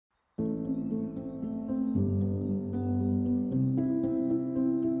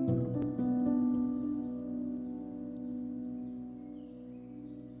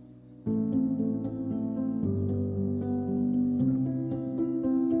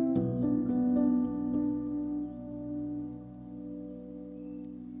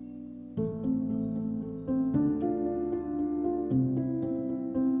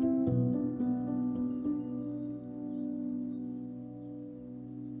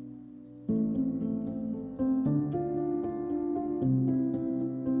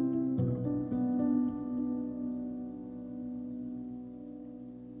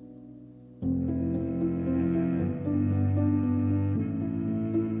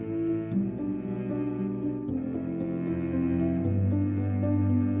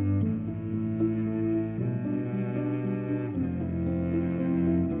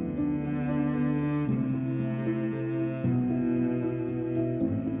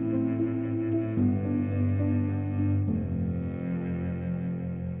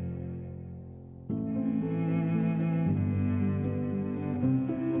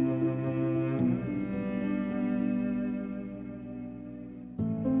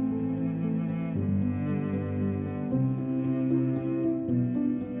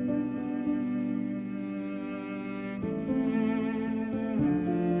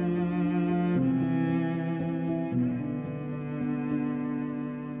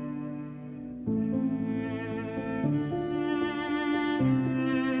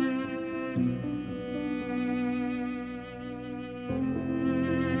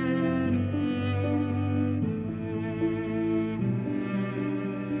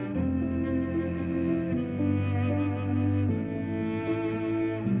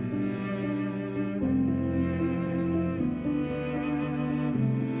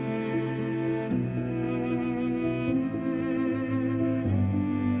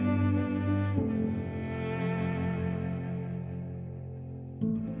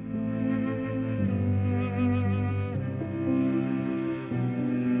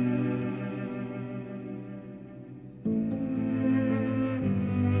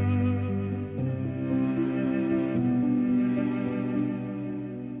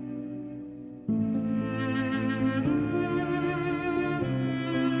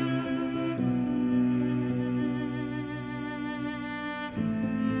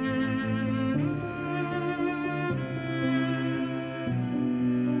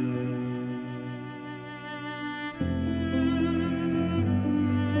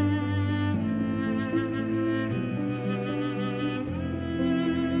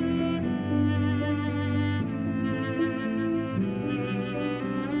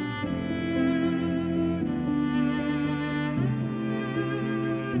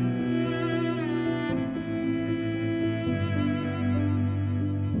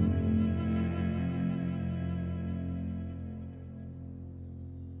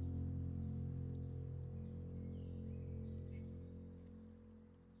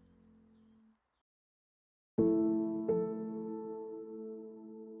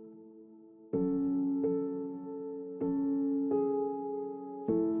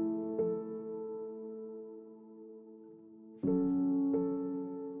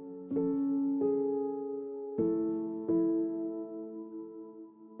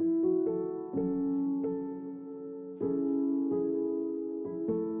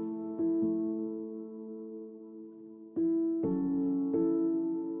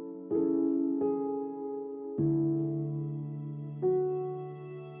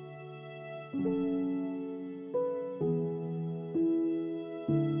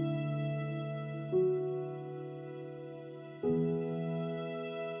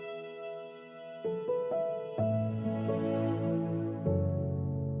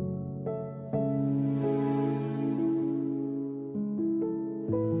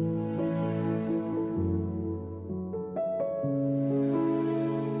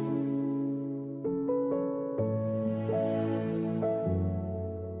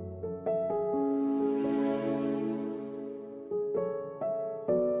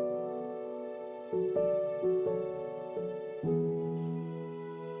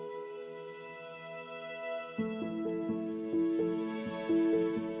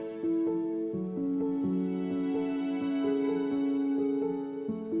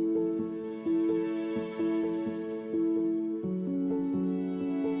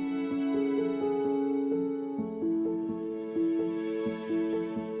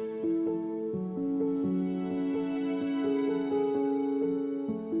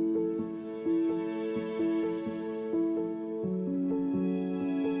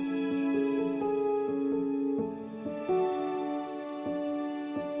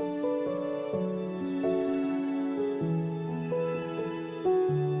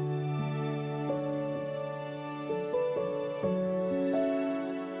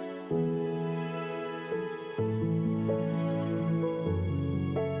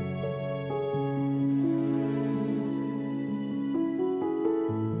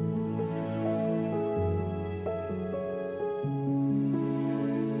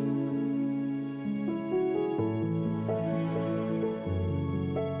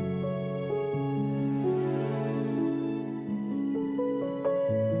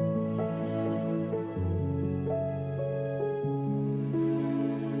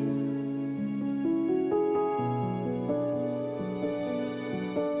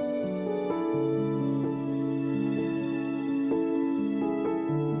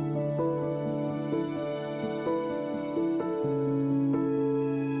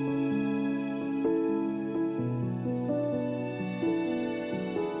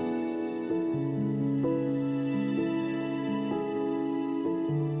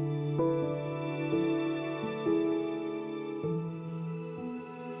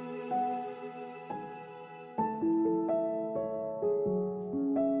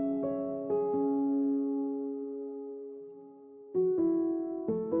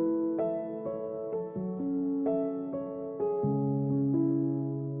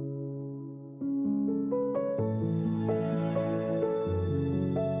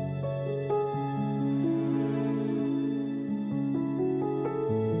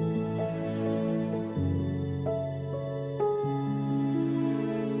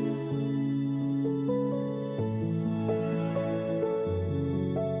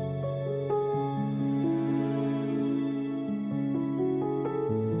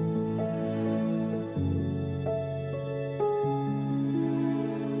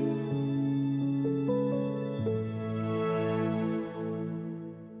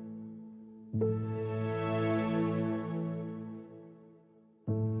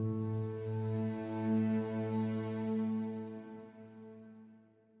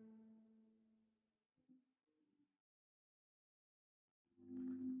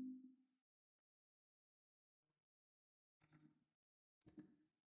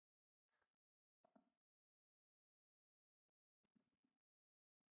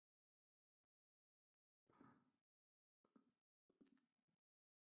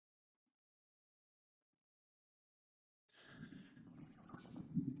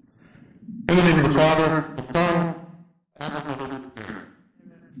In the name of the Father, the Son, and of the Holy Spirit.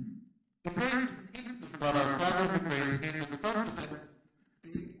 The praise of God our Father, we pray, in the Son of God,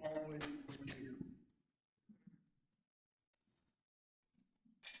 be always with you.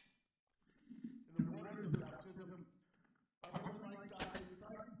 In the waters of baptism, our Lord died with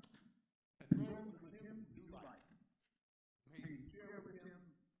Christ, and rose with him new life. May we share with him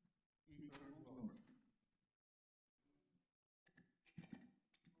eternal glory.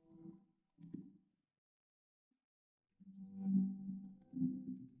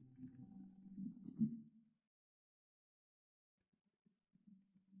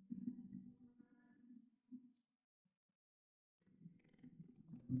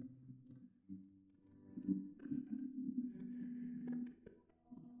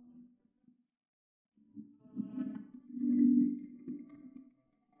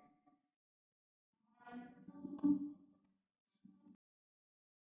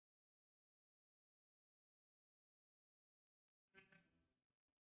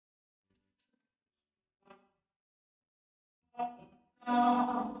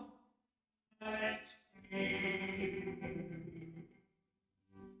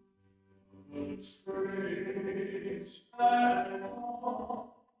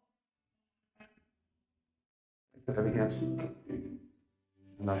 Put them hands.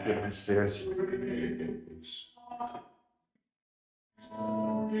 I'm not good on stairs.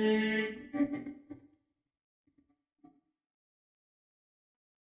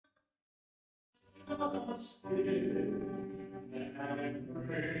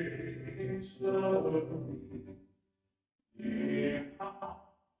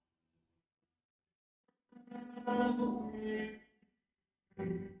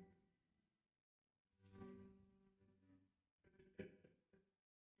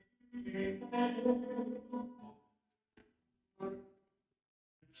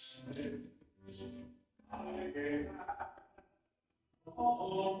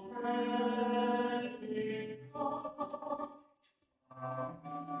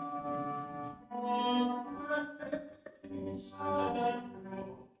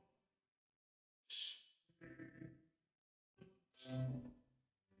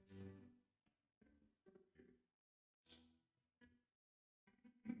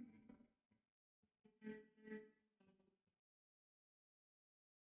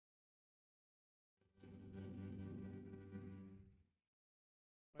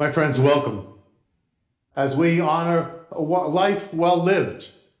 My friends, welcome as we honor a life well lived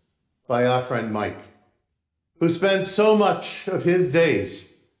by our friend Mike, who spent so much of his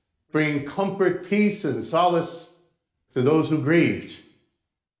days bringing comfort, peace, and solace to those who grieved.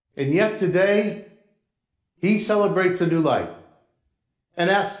 And yet today, he celebrates a new life and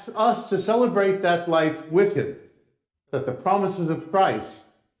asks us to celebrate that life with him, that the promises of Christ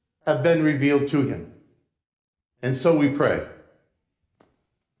have been revealed to him. And so we pray.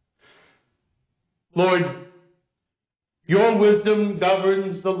 Lord, your wisdom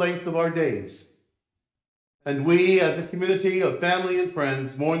governs the length of our days. And we, as a community of family and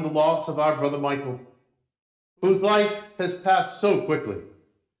friends, mourn the loss of our brother Michael, whose life has passed so quickly.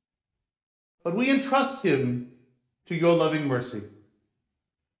 But we entrust him to your loving mercy.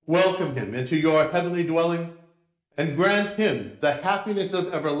 Welcome him into your heavenly dwelling and grant him the happiness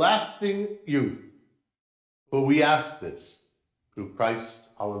of everlasting youth. For we ask this through Christ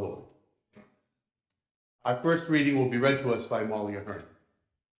our Lord. Our first reading will be read to us by Michael Ahearn.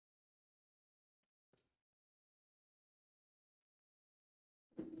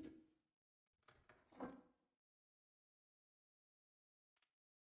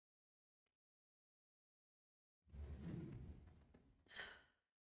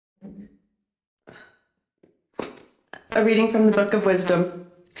 A reading from the Book of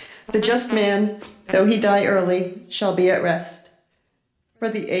Wisdom. The just man, though he die early, shall be at rest. For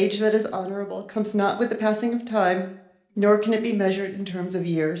the age that is honorable comes not with the passing of time, nor can it be measured in terms of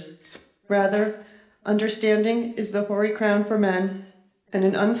years. Rather, understanding is the hoary crown for men, and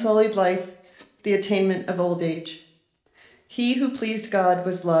an unsullied life the attainment of old age. He who pleased God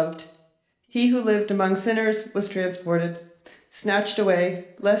was loved. He who lived among sinners was transported, snatched away,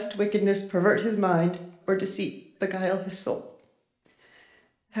 lest wickedness pervert his mind or deceit beguile his soul.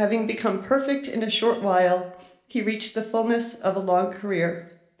 Having become perfect in a short while, he reached the fullness of a long career,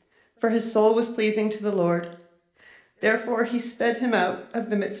 for his soul was pleasing to the Lord. Therefore he sped him out of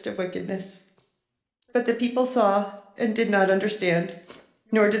the midst of wickedness. But the people saw and did not understand,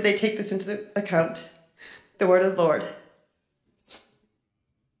 nor did they take this into account. The word of the Lord.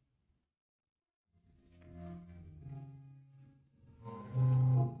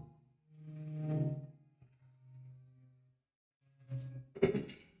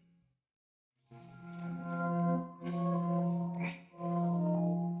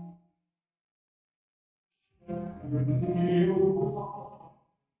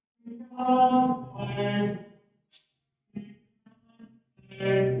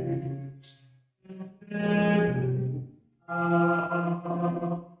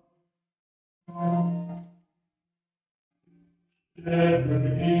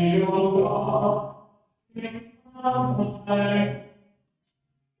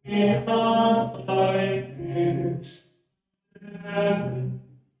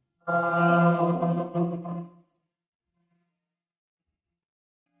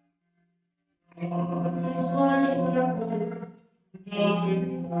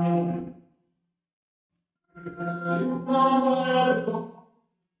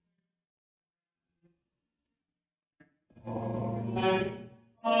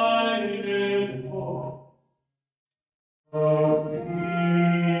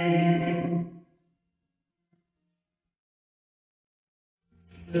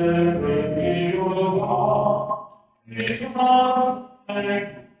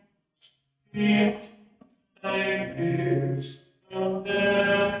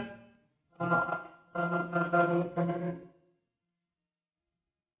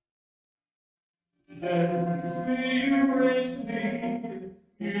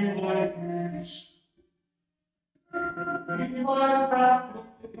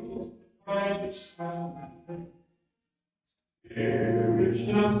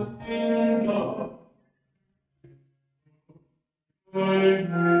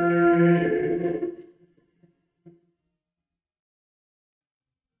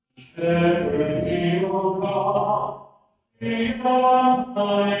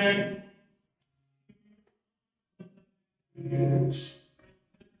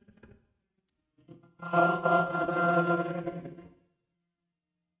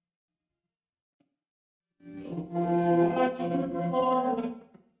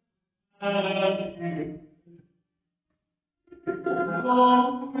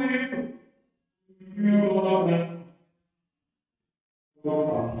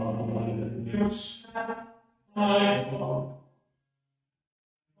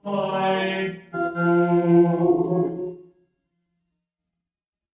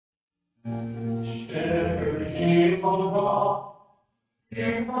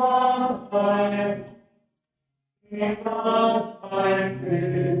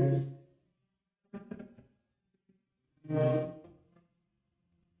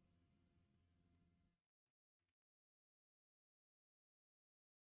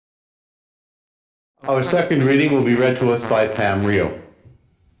 Our second reading will be read to us by Pam Rio.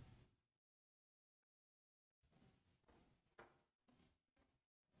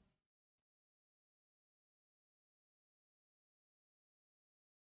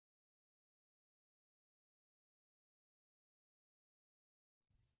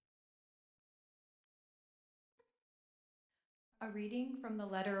 A reading from the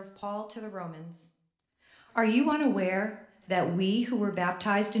letter of Paul to the Romans. Are you unaware that we who were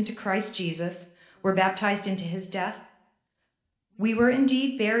baptized into Christ Jesus were baptized into his death? We were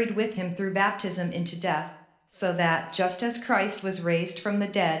indeed buried with him through baptism into death, so that, just as Christ was raised from the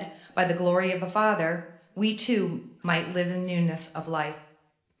dead by the glory of the Father, we too might live in newness of life.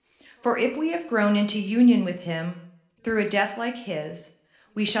 For if we have grown into union with him through a death like his,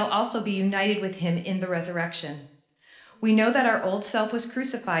 we shall also be united with him in the resurrection. We know that our old self was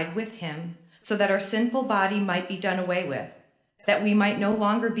crucified with him, so that our sinful body might be done away with, that we might no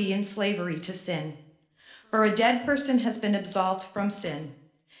longer be in slavery to sin. For a dead person has been absolved from sin.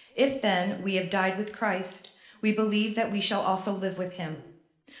 If then we have died with Christ, we believe that we shall also live with him.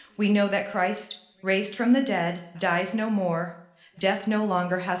 We know that Christ, raised from the dead, dies no more. Death no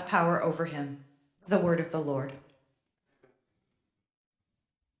longer has power over him. The word of the Lord.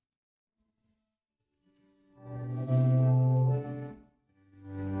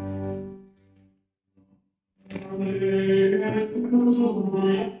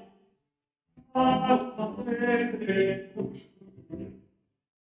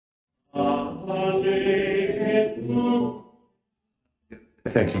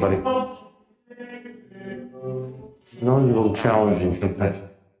 Thanks, buddy. It's not a little challenging sometimes.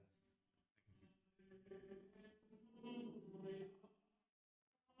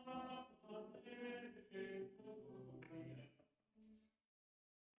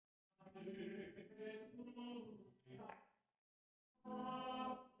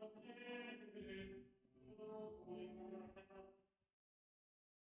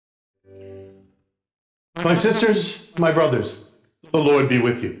 My sisters, my brothers, the Lord be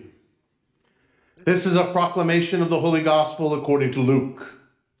with you. This is a proclamation of the Holy Gospel according to Luke.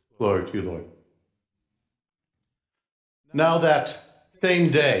 Glory to you, Lord. Now that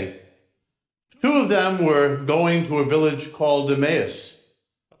same day, two of them were going to a village called Emmaus,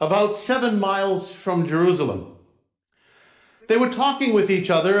 about 7 miles from Jerusalem. They were talking with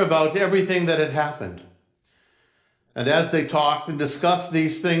each other about everything that had happened. And as they talked and discussed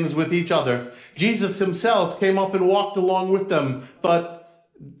these things with each other, Jesus himself came up and walked along with them,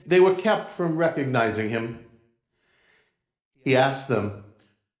 but they were kept from recognizing him. He asked them,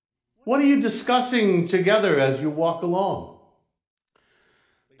 "What are you discussing together as you walk along?"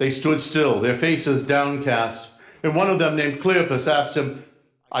 They stood still, their faces downcast, and one of them, named Cleopas, asked him,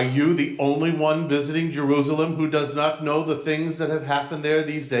 "Are you the only one visiting Jerusalem who does not know the things that have happened there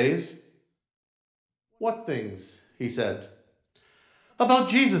these days?" "What things?" he said. "About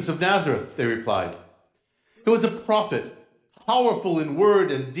Jesus of Nazareth," they replied. "He was a prophet, powerful in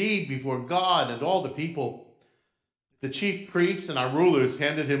word and deed before God and all the people. The chief priests and our rulers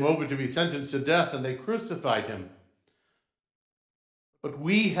handed him over to be sentenced to death, and they crucified him. But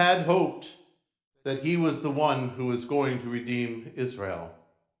we had hoped that he was the one who was going to redeem Israel.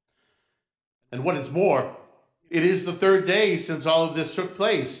 And what is more, it is the 3rd day since all of this took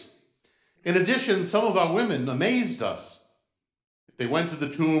place. In addition, some of our women amazed us. They went to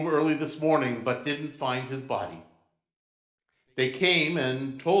the tomb early this morning, but didn't find his body. They came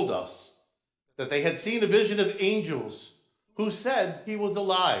and told us that they had seen a vision of angels who said he was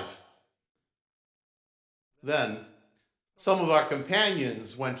alive. Then some of our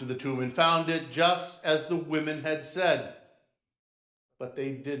companions went to the tomb and found it just as the women had said, but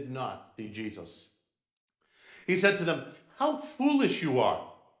they did not see Jesus." He said to them, "How foolish you are!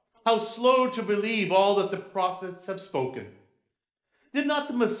 How slow to believe all that the prophets have spoken. Did not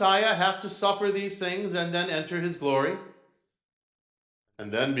the Messiah have to suffer these things and then enter his glory?"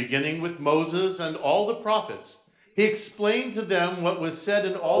 And then, beginning with Moses and all the prophets, he explained to them what was said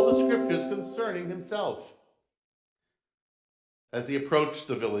in all the scriptures concerning himself. As they approached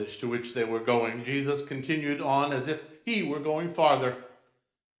the village to which they were going, Jesus continued on as if he were going farther.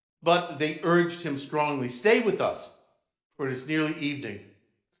 But they urged him strongly, "Stay with us, for it is nearly evening.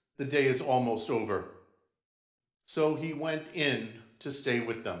 The day is almost over." So he went in to stay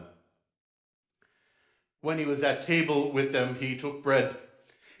with them. When he was at table with them, he took bread.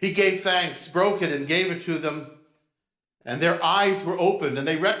 He gave thanks, broke it, and gave it to them. And their eyes were opened, and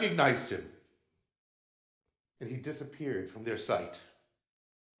they recognized him. And he disappeared from their sight.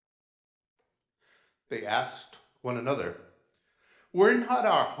 They asked one another, "Were not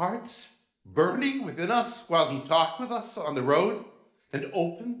our hearts burning within us while he talked with us on the road and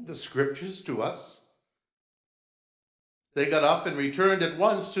opened the scriptures to us?" They got up and returned at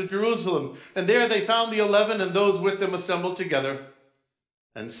once to Jerusalem, and there they found the 11 and those with them assembled together,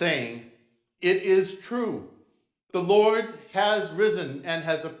 and saying, "It is true, the Lord has risen and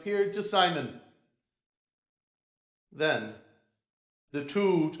has appeared to Simon." Then the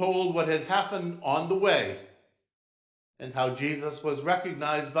two told what had happened on the way and how Jesus was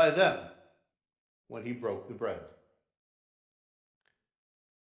recognized by them when he broke the bread.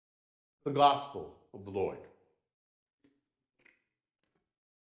 The Gospel of the Lord.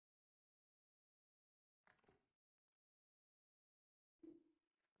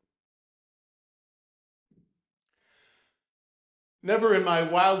 Never in my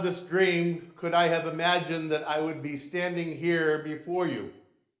wildest dream could I have imagined that I would be standing here before you.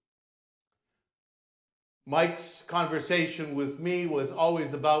 Mike's conversation with me was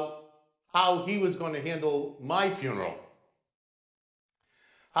always about how he was going to handle my funeral,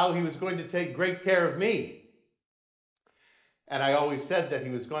 how he was going to take great care of me. And I always said that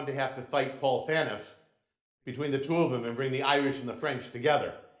he was going to have to fight Paul Faniff between the two of them and bring the Irish and the French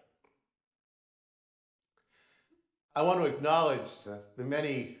together. I want to acknowledge the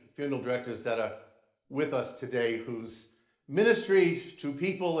many funeral directors that are with us today whose ministry to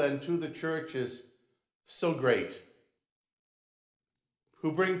people and to the church is so great,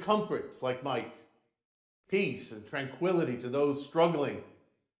 who bring comfort like Mike, peace and tranquility to those struggling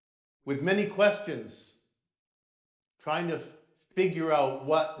with many questions, trying to figure out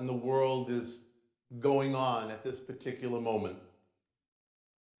what in the world is going on at this particular moment.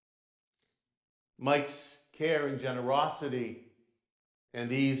 Mike's care and generosity in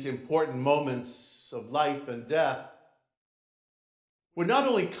these important moments of life and death were not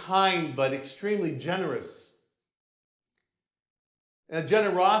only kind, but extremely generous. And a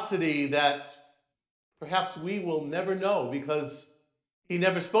generosity that perhaps we will never know because he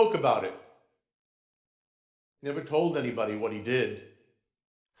never spoke about it. Never told anybody what he did,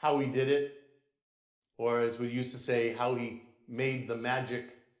 how he did it, or as we used to say, how he made the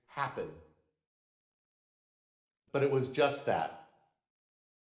magic happen. But it was just that.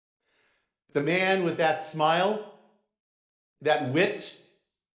 The man with that smile, that wit,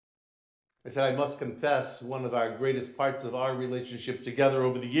 I said, I must confess, one of our greatest parts of our relationship together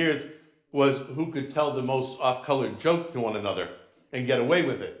over the years was who could tell the most off-colored joke to one another and get away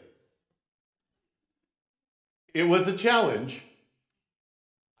with it. It was a challenge.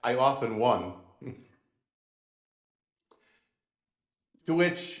 I often won. To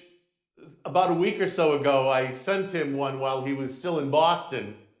which, about a week or so ago, I sent him one while he was still in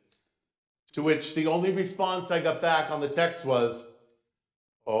Boston, to which the only response I got back on the text was,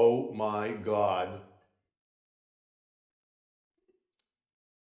 "Oh my God."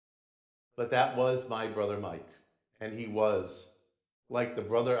 But that was my brother Mike, and he was like the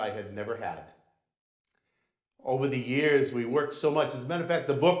brother I had never had. Over the years, we worked so much. As a matter of fact,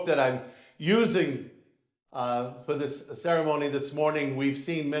 the book that I'm using for this ceremony this morning, we've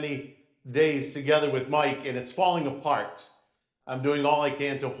seen many days together with Mike, and it's falling apart. I'm doing all I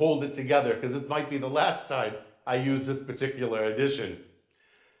can to hold it together because it might be the last time I use this particular edition.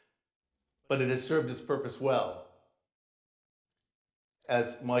 But it has served its purpose well,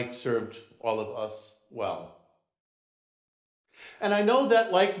 as Mike served all of us well. And I know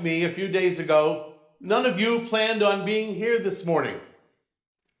that, like me, a few days ago, none of you planned on being here this morning.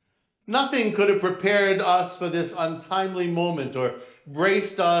 Nothing could have prepared us for this untimely moment or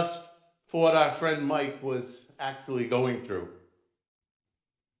braced us for what our friend Mike was actually going through.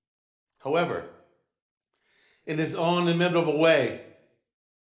 However, in his own inimitable way,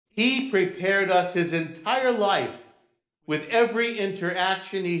 he prepared us his entire life with every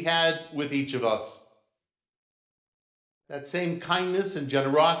interaction he had with each of us. That same kindness and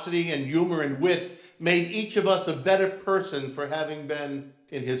generosity and humor and wit made each of us a better person for having been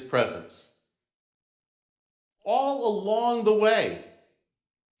in his presence. All along the way,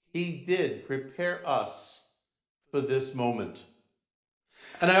 he did prepare us for this moment.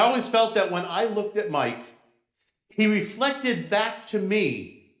 And I always felt that when I looked at Mike, he reflected back to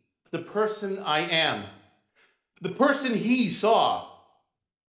me the person I am, the person he saw,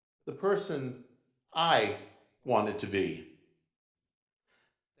 the person I wanted to be.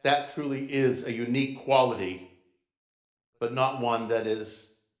 That truly is a unique quality, but not one that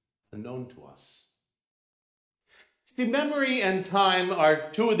is unknown to us. See, memory and time are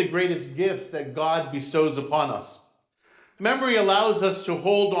two of the greatest gifts that God bestows upon us. Memory allows us to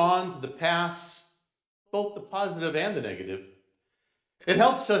hold on to the past, both the positive and the negative. It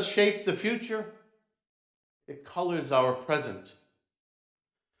helps us shape the future. It colors our present.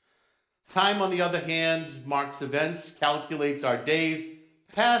 Time, on the other hand, marks events, calculates our days,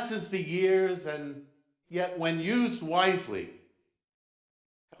 passes the years, and yet when used wisely,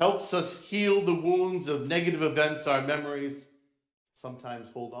 helps us heal the wounds of negative events our memories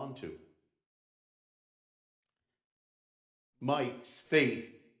sometimes hold on to. Mike's faith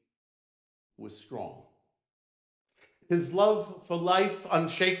was strong. His love for life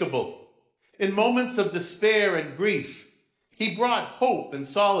unshakable. In moments of despair and grief, he brought hope and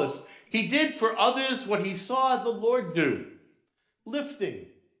solace. He did for others what he saw the Lord do, lifting,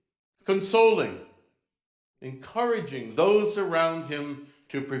 consoling, encouraging those around him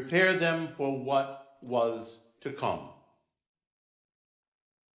to prepare them for what was to come.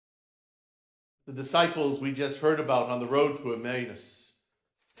 The disciples we just heard about on the road to Emmaus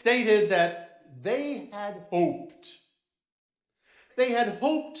stated that they had hoped. They had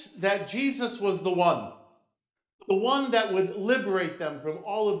hoped that Jesus was the one that would liberate them from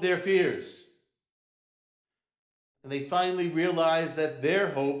all of their fears. And they finally realized that their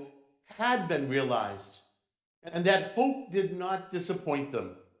hope had been realized, and that hope did not disappoint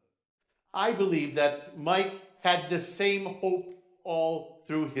them. I believe that Mike had the same hope all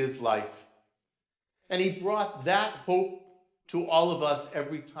through his life. And he brought that hope to all of us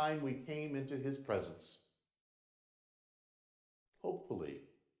every time we came into his presence. Hopefully,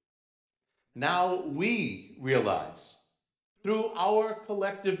 now we realize through our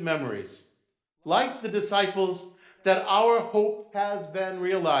collective memories, like the disciples, that our hope has been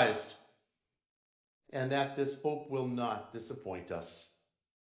realized and that this hope will not disappoint us.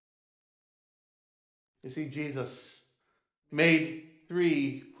 You see, Jesus made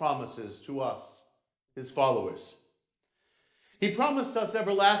 3 promises to us, his followers. He promised us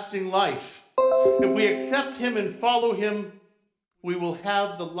everlasting life. If we accept him and follow him, we will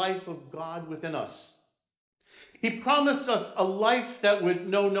have the life of God within us. He promised us a life that would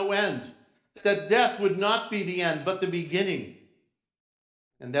know no end, that death would not be the end, but the beginning,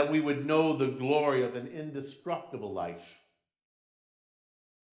 and that we would know the glory of an indestructible life.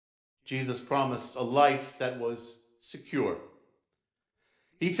 Jesus promised a life that was secure.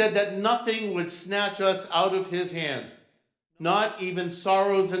 He said that nothing would snatch us out of his hand, not even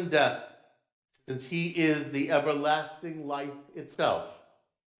sorrows and death, since he is the everlasting life itself.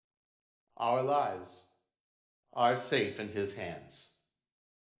 our lives are safe in his hands.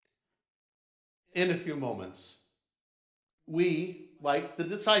 In a few moments, we, like the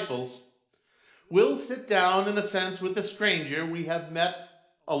disciples, will sit down in a sense with the stranger we have met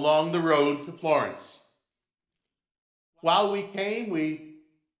along the road to Florence. While we came, we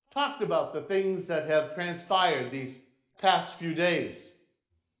talked about the things that have transpired these past few days,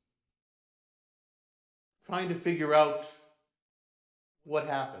 trying to figure out what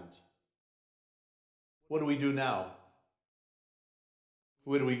happened. What do we do now?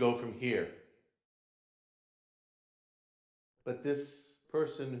 Where do we go from here? But this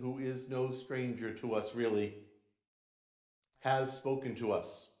person, who is no stranger to us really, has spoken to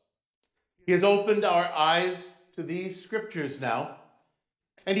us. He has opened our eyes to these scriptures now,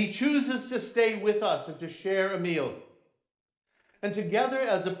 and he chooses to stay with us and to share a meal. And together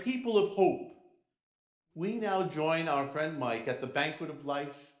as a people of hope, we now join our friend Mike at the banquet of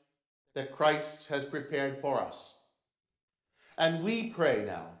life that Christ has prepared for us. And we pray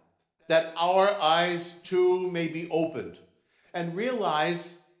now that our eyes too may be opened and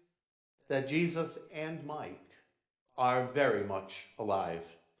realize that Jesus and Mike are very much alive,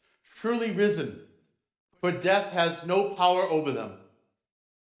 truly risen, for death has no power over them,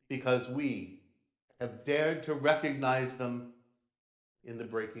 because we have dared to recognize them in the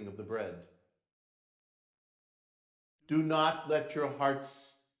breaking of the bread. Do not let your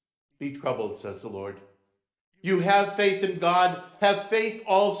hearts be troubled, says the Lord. You have faith in God, have faith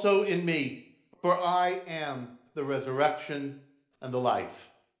also in me, for I am the resurrection and the life.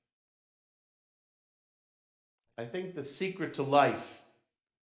 I think the secret to life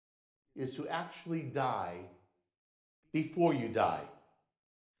is to actually die before you die,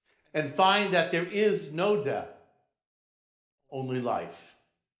 and find that there is no death, only life.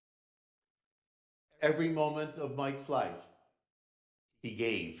 Every moment of Mike's life, he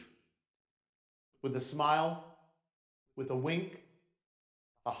gave. With a smile, with a wink,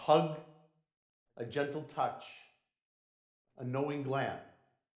 a hug, a gentle touch, a knowing glance.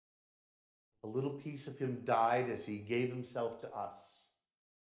 A little piece of him died as he gave himself to us.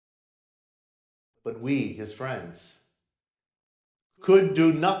 But we, his friends, could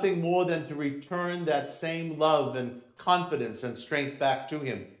do nothing more than to return that same love and confidence and strength back to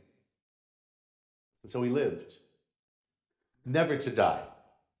him. And so he lived, never to die.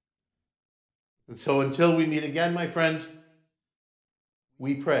 And so until we meet again, my friend,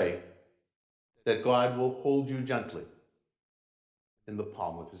 we pray that God will hold you gently in the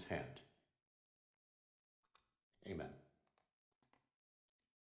palm of his hand. Amen.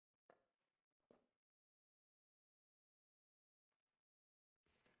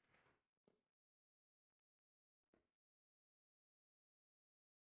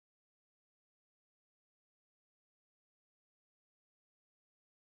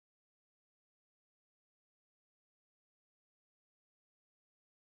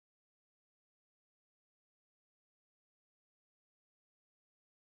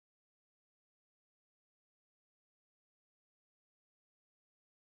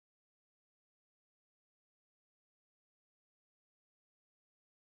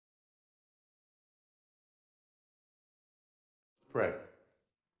 Pray.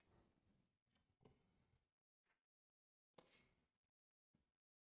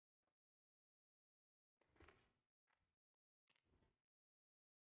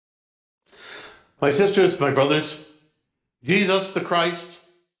 My sisters, my brothers, Jesus the Christ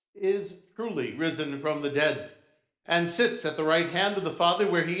is truly risen from the dead and sits at the right hand of the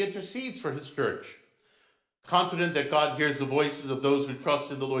Father, where he intercedes for his church. Confident that God hears the voices of those who trust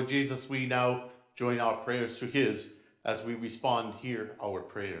in the Lord Jesus, we now join our prayers to his as we respond, hear our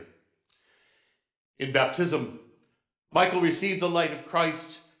prayer. In baptism, Michael received the light of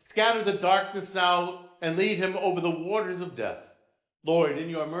Christ, scatter the darkness now, and lead him over the waters of death. Lord, in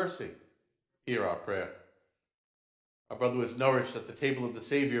your mercy, hear our prayer. Our brother was nourished at the table of the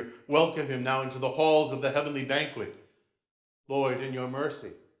Savior. Welcome him now into the halls of the heavenly banquet. Lord, in your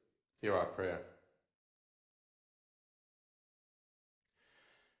mercy, hear our prayer.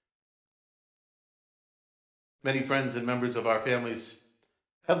 Many friends and members of our families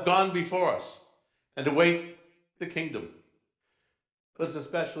have gone before us and await the kingdom. Let's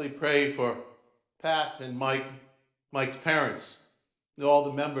especially pray for Pat and Mike's parents, and all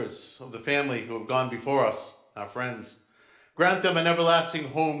the members of the family who have gone before us, our friends. Grant them an everlasting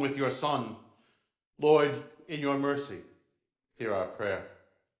home with your Son. Lord, in your mercy, hear our prayer.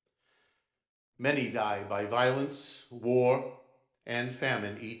 Many die by violence, war, and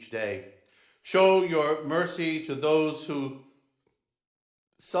famine each day. Show your mercy to those who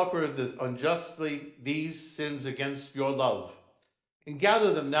suffer unjustly these sins against your love, and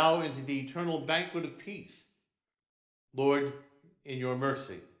gather them now into the eternal banquet of peace. Lord, in your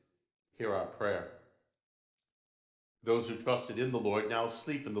mercy, hear our prayer. Those who trusted in the Lord now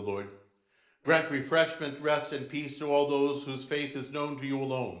sleep in the Lord. Grant refreshment, rest, and peace to all those whose faith is known to you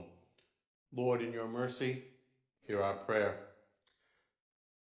alone. Lord, in your mercy, hear our prayer.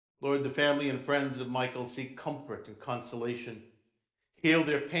 Lord, the family and friends of Michael seek comfort and consolation. Heal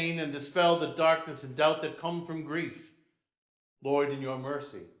their pain and dispel the darkness and doubt that come from grief. Lord, in your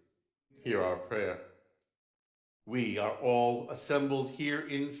mercy, hear our prayer. We are all assembled here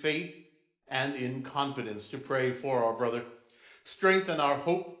in faith and in confidence to pray for our brother. Strengthen our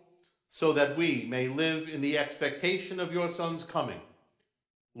hope so that we may live in the expectation of your Son's coming.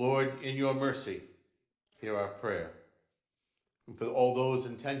 Lord, in your mercy, hear our prayer. And for all those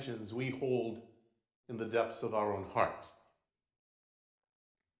intentions we hold in the depths of our own hearts.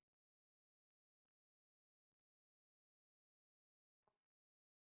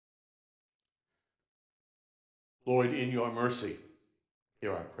 Lord, in your mercy,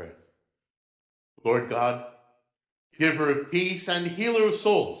 hear our prayer. Lord God, giver of peace and healer of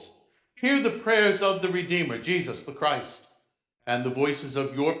souls, hear the prayers of the Redeemer, Jesus the Christ, and the voices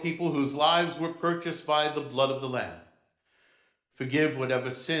of your people whose lives were purchased by the blood of the Lamb. Forgive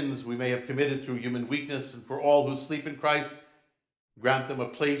whatever sins we may have committed through human weakness, and for all who sleep in Christ, grant them a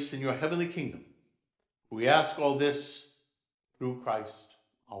place in your heavenly kingdom. We ask all this through Christ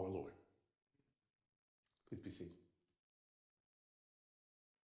our Lord. Please be seated.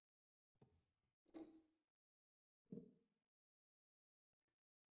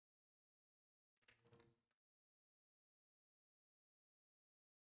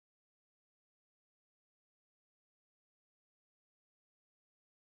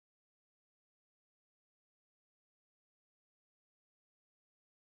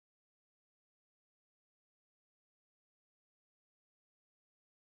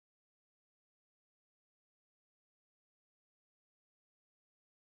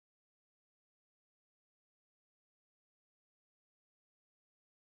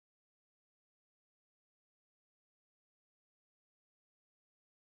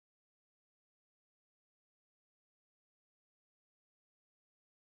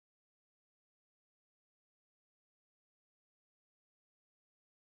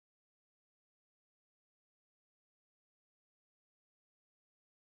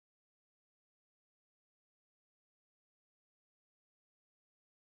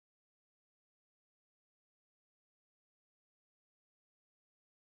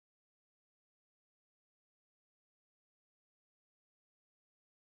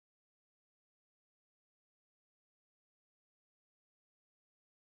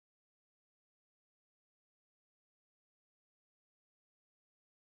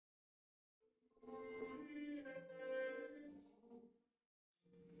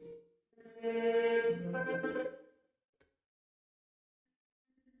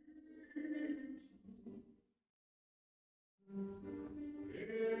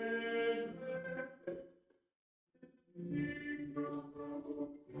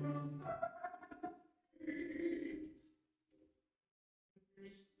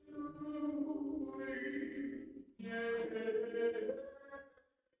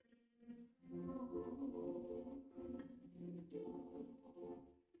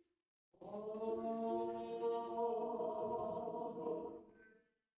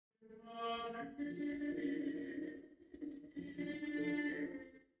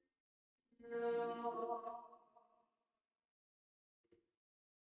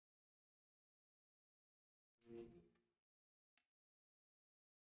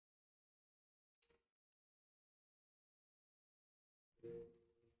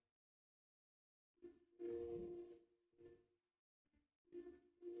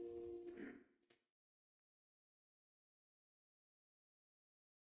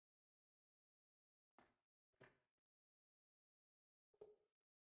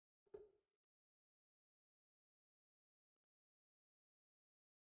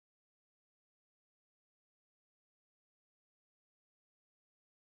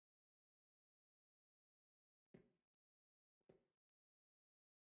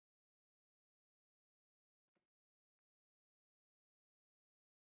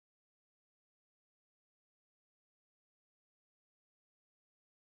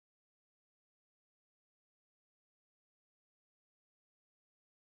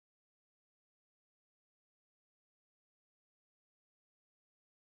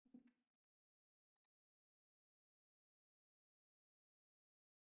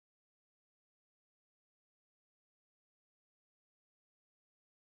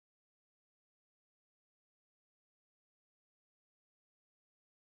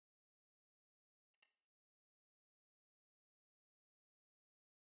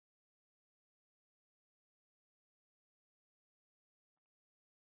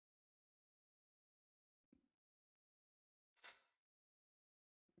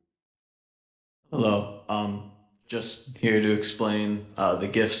 Hello. Just here to explain the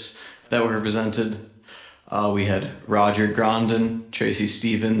gifts that were presented. We had Roger Grondin, Tracy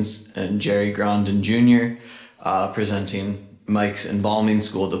Stevens, and Jerry Grondin Jr. Presenting Mike's embalming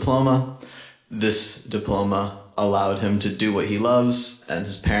school diploma. This diploma allowed him to do what he loves, and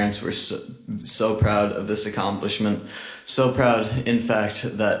his parents were so proud of this accomplishment. So proud, in fact,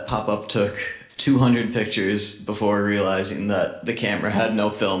 that Pop-Up took 200 pictures before realizing that the camera had no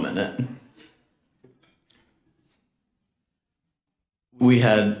film in it. We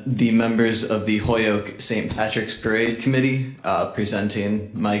had the members of the Holyoke St. Patrick's Parade Committee presenting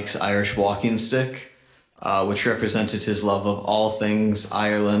Mike's Irish walking stick, which represented his love of all things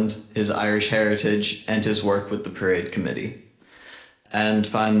Ireland, his Irish heritage, and his work with the parade committee. And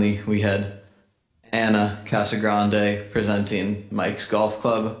finally, we had Anna Casagrande presenting Mike's golf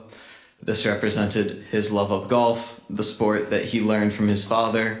club. This represented his love of golf, the sport that he learned from his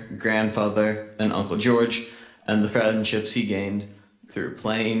father, grandfather, and Uncle George, and the friendships he gained through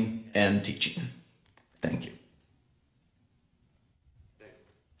playing and teaching. Thank you.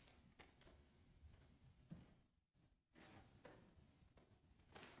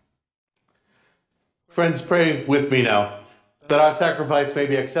 Friends, pray with me now that our sacrifice may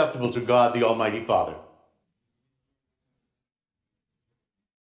be acceptable to God, the Almighty Father.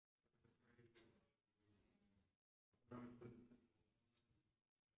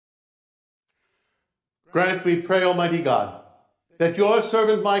 Grant, we pray, Almighty God, that your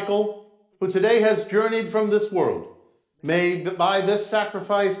servant Michael, who today has journeyed from this world, may by this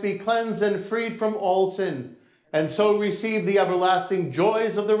sacrifice be cleansed and freed from all sin, and so receive the everlasting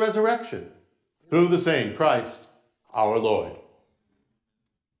joys of the resurrection. Through the same Christ, our Lord.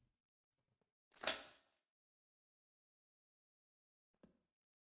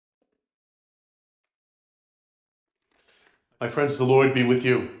 My friends, the Lord be with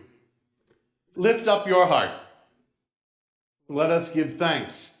you. Lift up your heart. Let us give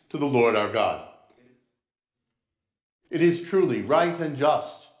thanks to the Lord our God. It is truly right and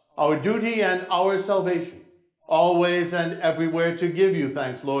just, our duty and our salvation, always and everywhere to give you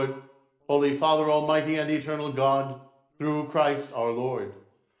thanks, Lord, Holy Father, Almighty and eternal God, through Christ our Lord.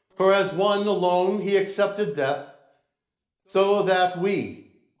 For as one alone he accepted death, so that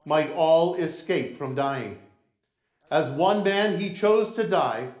we might all escape from dying. As one man he chose to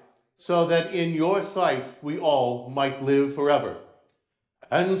die, so that in your sight we all might live forever.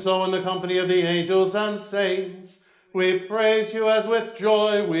 And so in the company of the angels and saints, we praise you as with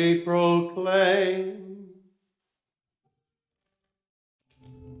joy we proclaim.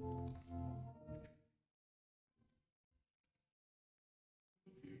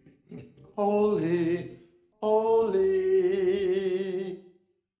 Holy, holy,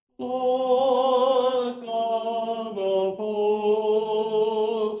 Lord God of hosts,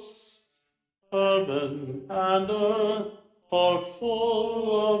 heaven and earth are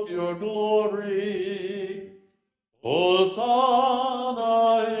full of your glory. Hosanna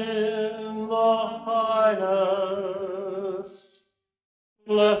in the highest.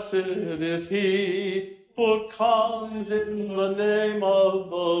 Blessed is he who comes in the name of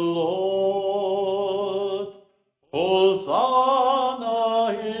the Lord. Hosanna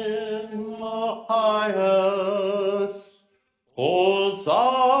in the highest.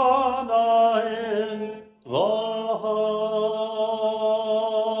 Hosanna in the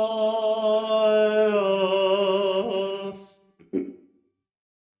highest.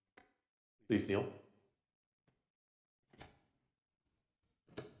 Please kneel.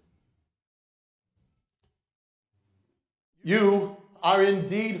 You are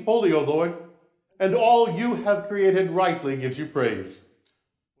indeed holy, O Lord, and all you have created rightly gives you praise.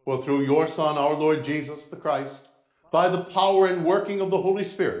 For through your Son, our Lord Jesus the Christ, by the power and working of the Holy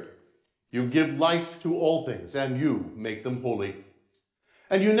Spirit, you give life to all things, and you make them holy.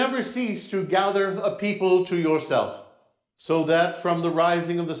 And you never cease to gather a people to yourself, so that from the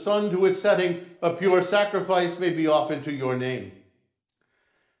rising of the sun to its setting, a pure sacrifice may be offered to your name.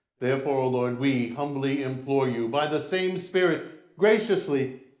 Therefore, O Lord, we humbly implore you, by the same Spirit,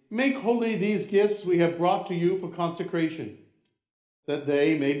 graciously make holy these gifts we have brought to you for consecration, that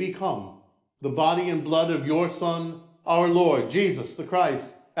they may become the body and blood of your Son, our Lord, Jesus the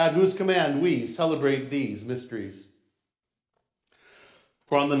Christ, at whose command we celebrate these mysteries.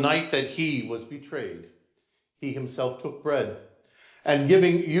 For on the night that he was betrayed, he himself took bread, and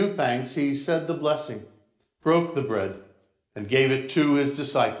giving you thanks, he said the blessing, broke the bread, and gave it to his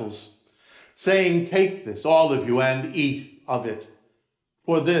disciples, saying, "Take this, all of you, and eat of it.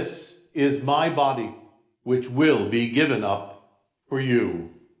 For this is my body, which will be given up for you."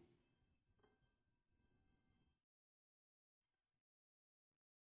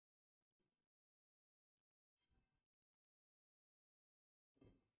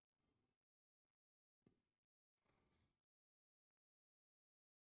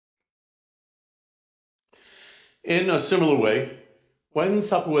 In a similar way, when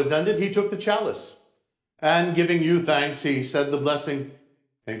supper was ended, he took the chalice, and giving you thanks, he said the blessing,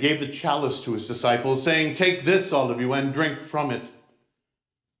 and gave the chalice to his disciples, saying, "Take this, all of you, and drink from it.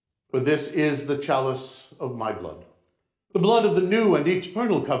 For this is the chalice of my blood, the blood of the new and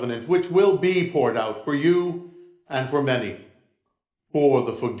eternal covenant, which will be poured out for you and for many, for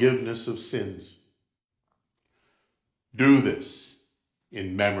the forgiveness of sins. Do this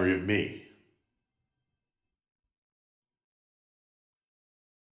in memory of me."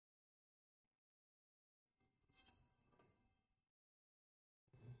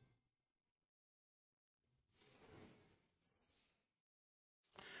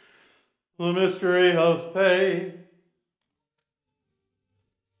 The mystery of faith.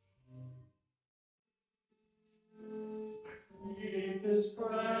 Eat this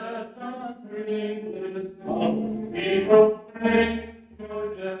bread and drink this cup, we proclaim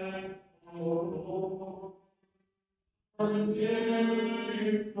your death, O Lord, until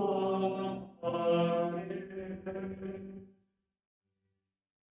you come again.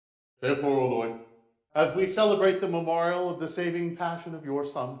 Therefore, O Lord, as we celebrate the memorial of the saving passion of your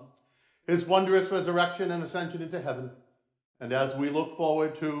Son, his wondrous resurrection and ascension into heaven, and as we look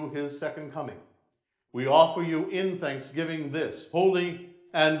forward to his second coming, we offer you in thanksgiving this holy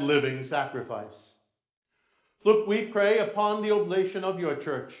and living sacrifice. Look, we pray, upon the oblation of your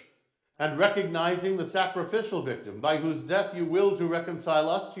church, and recognizing the sacrificial victim by whose death you will to reconcile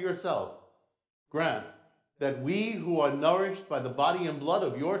us to yourself, grant that we who are nourished by the body and blood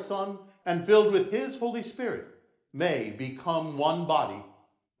of your Son and filled with his Holy Spirit may become one body,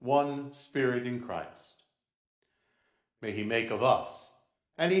 one spirit in Christ. May he make of us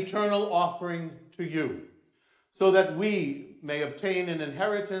an eternal offering to you, so that we may obtain an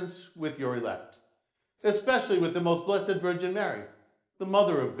inheritance with your elect, especially with the most blessed Virgin Mary, the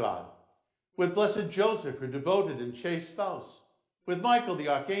Mother of God, with blessed Joseph, her devoted and chaste spouse, with Michael the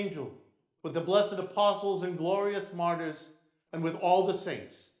Archangel, with the blessed apostles and glorious martyrs, and with all the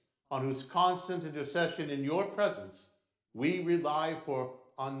saints, on whose constant intercession in your presence we rely for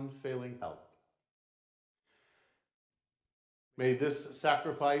unfailing help. May this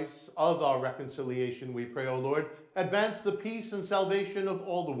sacrifice of our reconciliation, we pray, O Lord, advance the peace and salvation of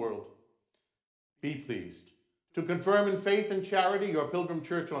all the world. Be pleased to confirm in faith and charity your pilgrim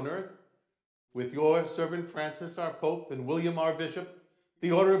church on earth, with your servant Francis, our Pope, and William, our Bishop,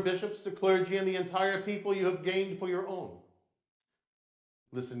 the order of bishops, the clergy, and the entire people you have gained for your own.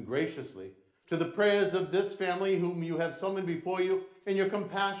 Listen graciously to the prayers of this family whom you have summoned before you in your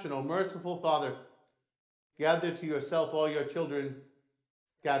compassion, O merciful Father. Gather to yourself all your children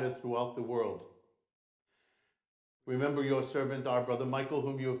scattered throughout the world. Remember your servant, our brother Michael,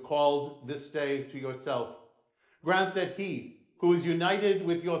 whom you have called this day to yourself. Grant that he, who is united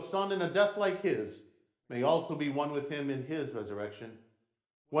with your Son in a death like his, may also be one with him in his resurrection,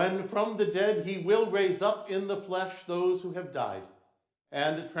 when from the dead he will raise up in the flesh those who have died,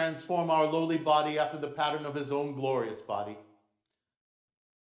 and transform our lowly body after the pattern of his own glorious body.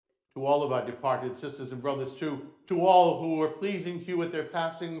 To all of our departed sisters and brothers, too, to all who were pleasing to you at their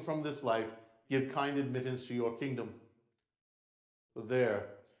passing from this life, give kind admittance to your kingdom. There,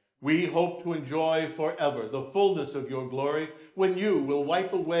 we hope to enjoy forever the fullness of your glory, when you will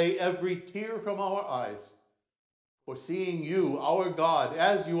wipe away every tear from our eyes. For seeing you, our God,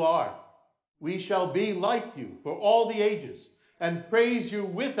 as you are, we shall be like you for all the ages, and praise you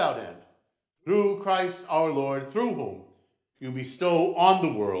without end, through Christ our Lord, through whom you bestow on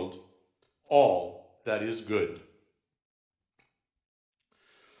the world all that is good.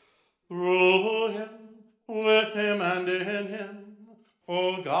 Through him, with him, and in him,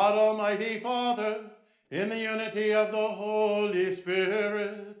 O God Almighty Father, in the unity of the Holy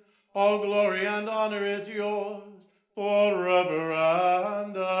Spirit, all glory and honor is yours forever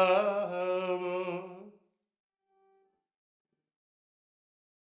and ever.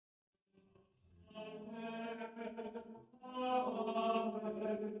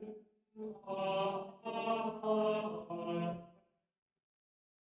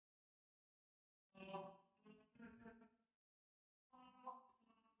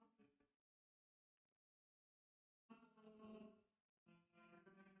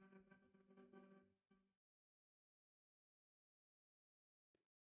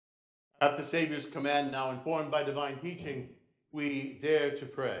 At the Savior's command, now informed by divine teaching, we dare to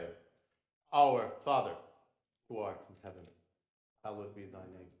pray. Our Father, who art in heaven, hallowed be thy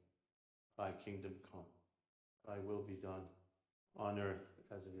name. Thy kingdom come, thy will be done, on earth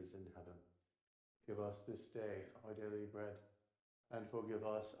as it is in heaven. Give us this day our daily bread, and forgive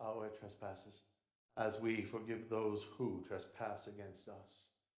us our trespasses, as we forgive those who trespass against us.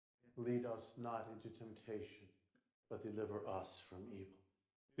 Lead us not into temptation, but deliver us from evil.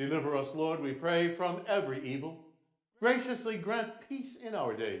 Deliver us, Lord, we pray, from every evil. Graciously grant peace in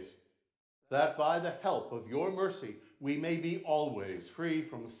our days, that by the help of your mercy we may be always free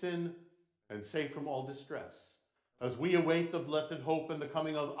from sin and safe from all distress, as we await the blessed hope and the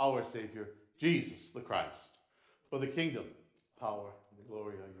coming of our Savior, Jesus the Christ. For the kingdom, power, and the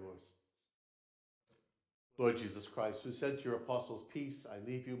glory are yours. Lord Jesus Christ, who said to your apostles, peace I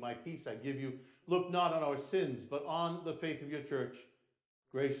leave you, my peace I give you, look not on our sins, but on the faith of your church.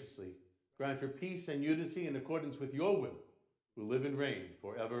 Graciously grant her peace and unity in accordance with your will, who live and reign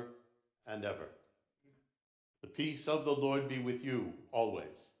forever and ever. The peace of the Lord be with you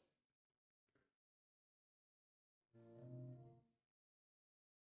always.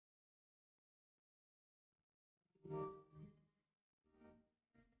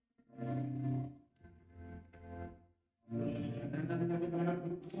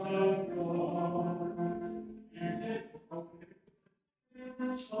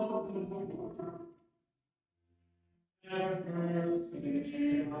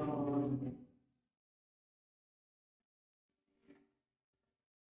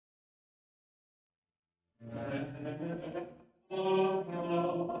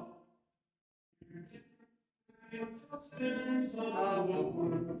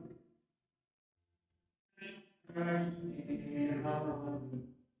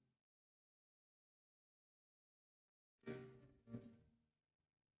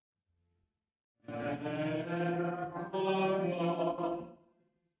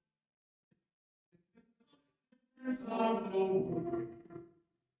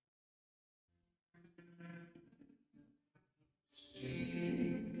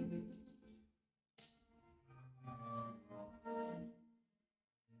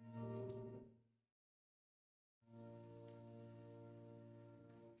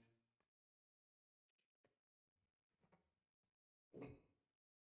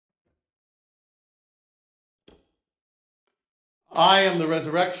 I am the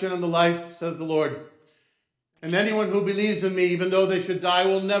resurrection and the life, says the Lord. And anyone who believes in me, even though they should die,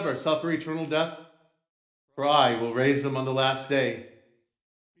 will never suffer eternal death. For I will raise them on the last day.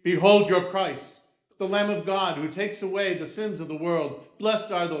 Behold your Christ, the Lamb of God, who takes away the sins of the world.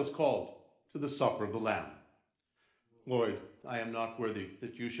 Blessed are those called to the supper of the Lamb. Lord, I am not worthy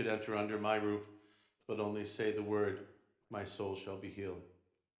that you should enter under my roof, but only say the word, my soul shall be healed.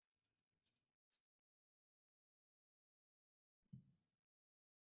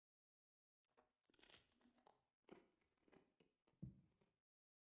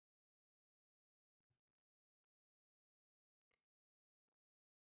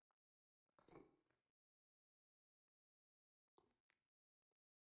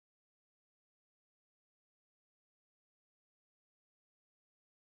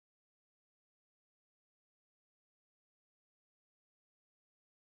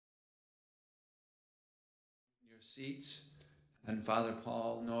 Your seats, and Father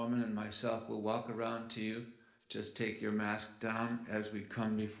Paul, Norman, and myself will walk around to you. Just take your mask down as we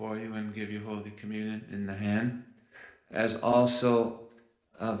come before you and give you Holy Communion in the hand. As also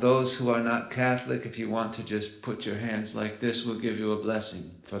those who are not Catholic, if you want to just put your hands like this, we'll give you a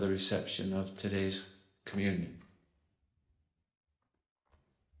blessing for the reception of today's communion.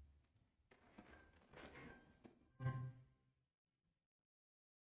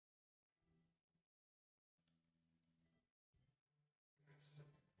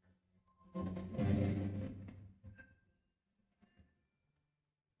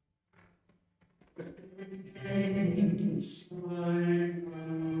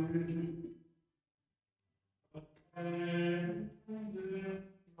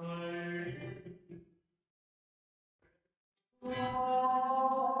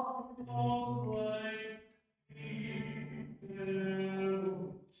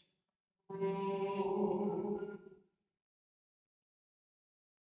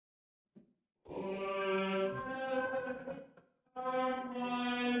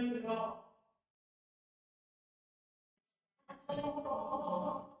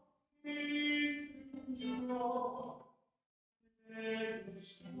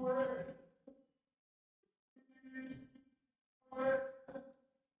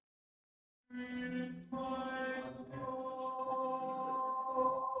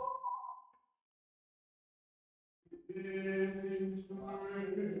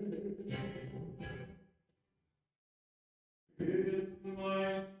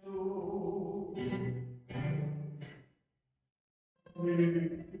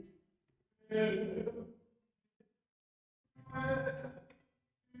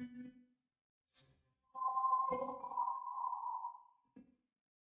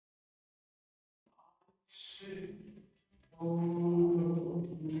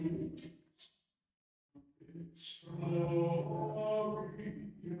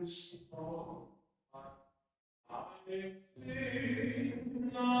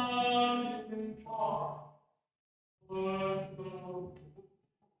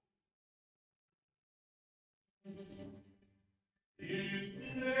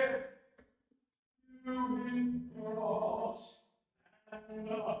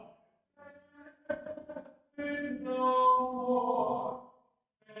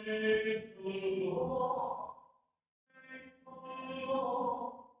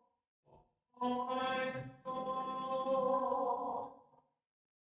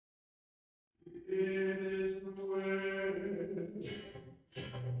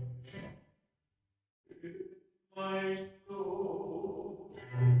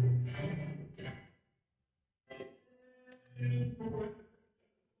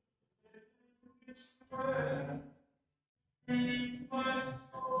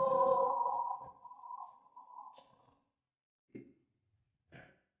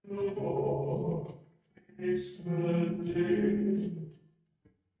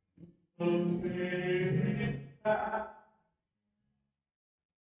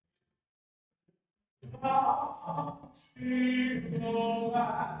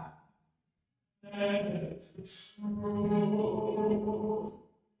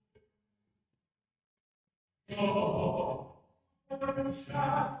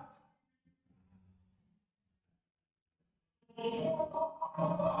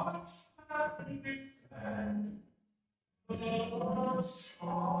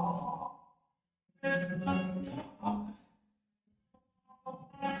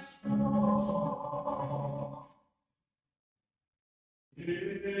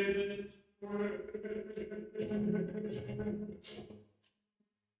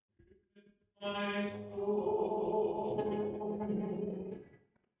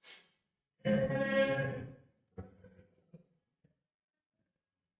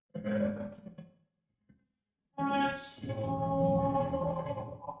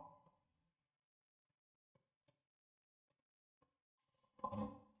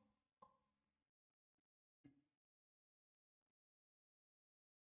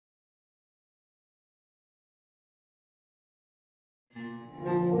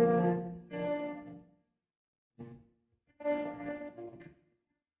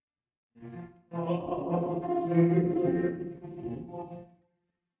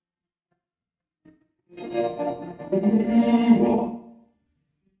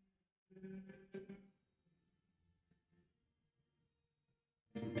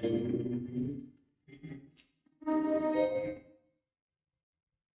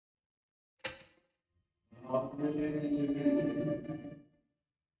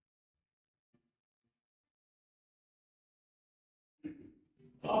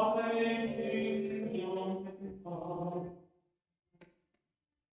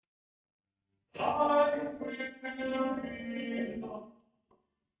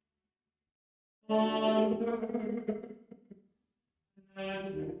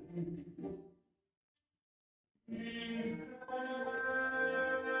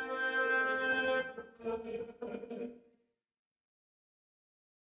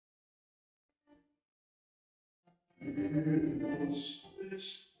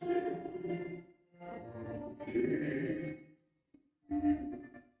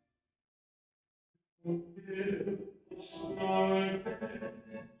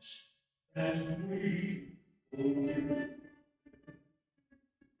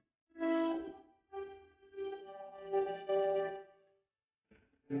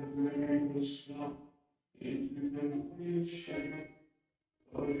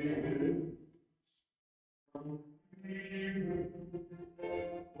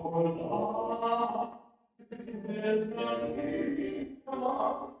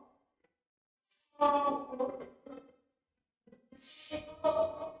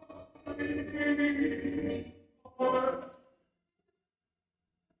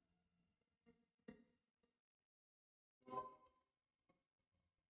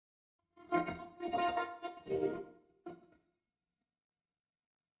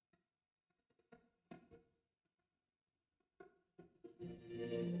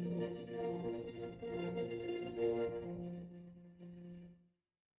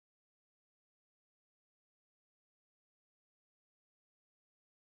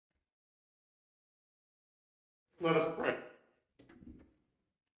 Let us pray.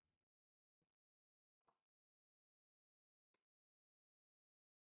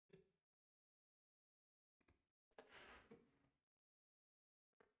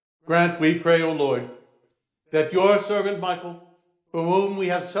 Grant, we pray, O Lord, that your servant Michael, for whom we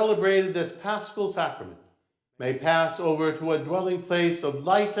have celebrated this Paschal sacrament, may pass over to a dwelling place of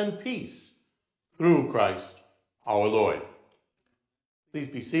light and peace through Christ our Lord. Please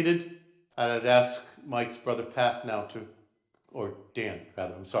be seated, and I'd ask Mike's brother Pat now to, or Dan,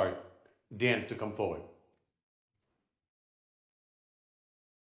 rather, I'm sorry, Dan to come forward.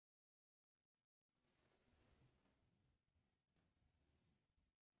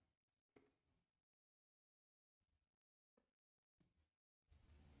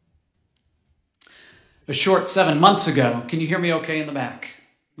 A short 7 months ago, can you hear me okay in the back?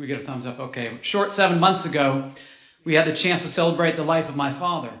 We get a thumbs up, okay. Short 7 months ago, we had the chance to celebrate the life of my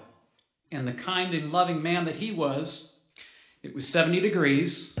father. And the kind and loving man that he was, it was 70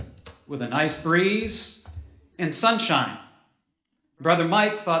 degrees with a nice breeze and sunshine. Brother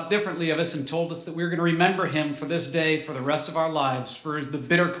Mike thought differently of us and told us that we were going to remember him for this day for the rest of our lives, for the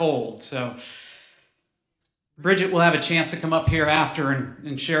bitter cold. So Bridget will have a chance to come up here after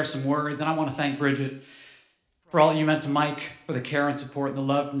and share some words. And I want to thank Bridget for all you meant to Mike, for the care and support and the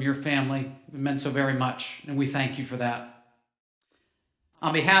love from your family. It meant so very much, and we thank you for that.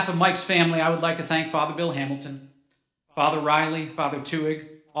 On behalf of Mike's family, I would like to thank Father Bill Hamilton, Father Riley, Father Tuig,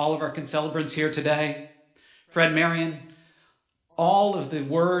 all of our concelebrants here today, Fred Marion. All of the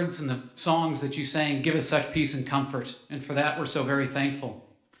words and the songs that you sang give us such peace and comfort, and for that we're so very thankful.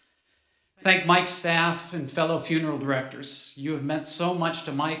 Thank Mike's staff and fellow funeral directors. You have meant so much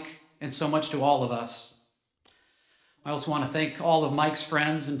to Mike and so much to all of us. I also want to thank all of Mike's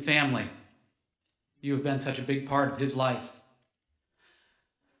friends and family. You have been such a big part of his life.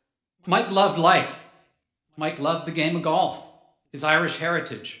 Mike loved life. Mike loved the game of golf, his Irish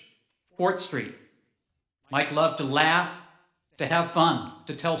heritage, Fort Street. Mike loved to laugh, to have fun,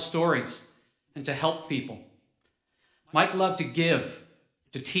 to tell stories, and to help people. Mike loved to give,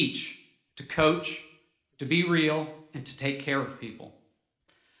 to teach, to coach, to be real, and to take care of people.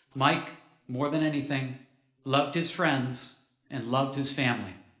 Mike, more than anything, loved his friends and loved his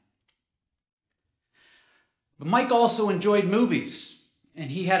family. But Mike also enjoyed movies,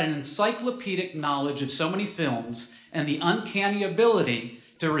 and he had an encyclopedic knowledge of so many films and the uncanny ability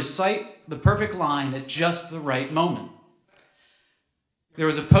to recite the perfect line at just the right moment. There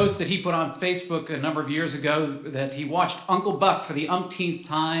was a post that he put on Facebook a number of years ago that he watched Uncle Buck for the umpteenth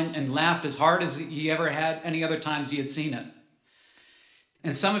time and laughed as hard as he ever had any other times he had seen it.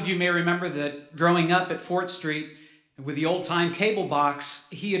 And some of you may remember that growing up at Fort Street with the old-time cable box,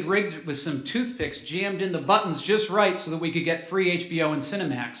 he had rigged it with some toothpicks jammed in the buttons just right so that we could get free HBO and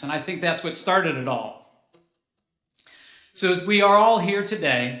Cinemax. And I think that's what started it all. So as we are all here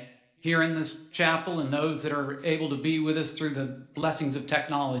today, here in this chapel, and those that are able to be with us through the blessings of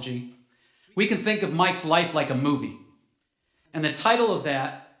technology, we can think of Mike's life like a movie. And the title of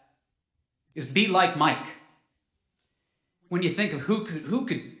that is Be Like Mike. When you think of who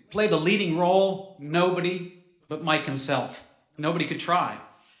could play the leading role, nobody but Mike himself. Nobody could try.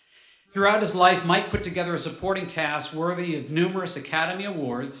 Throughout his life, Mike put together a supporting cast worthy of numerous Academy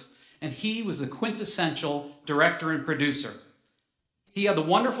Awards, and he was the quintessential director and producer. He had the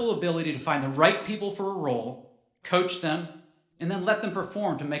wonderful ability to find the right people for a role, coach them, and then let them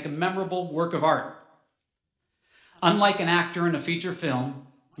perform to make a memorable work of art. Unlike an actor in a feature film,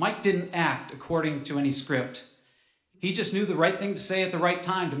 Mike didn't act according to any script. He just knew the right thing to say at the right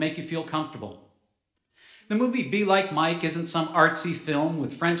time to make you feel comfortable. The movie Be Like Mike isn't some artsy film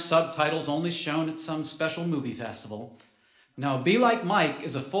with French subtitles only shown at some special movie festival. No, Be Like Mike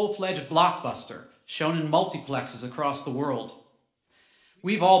is a full-fledged blockbuster shown in multiplexes across the world.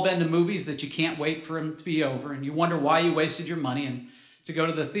 We've all been to movies that you can't wait for them to be over, and you wonder why you wasted your money and to go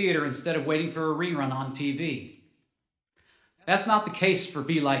to the theater instead of waiting for a rerun on TV. That's not the case for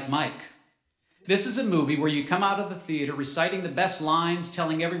Be Like Mike. This is a movie where you come out of the theater reciting the best lines,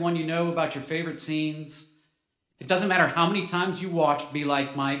 telling everyone you know about your favorite scenes. It doesn't matter how many times you watch Be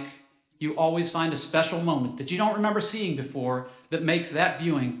Like Mike, you always find a special moment that you don't remember seeing before that makes that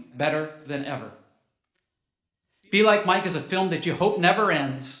viewing better than ever. Be Like Mike is a film that you hope never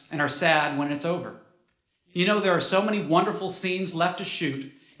ends and are sad when it's over. You know there are so many wonderful scenes left to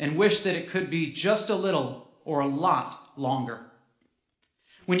shoot and wish that it could be just a little or a lot longer.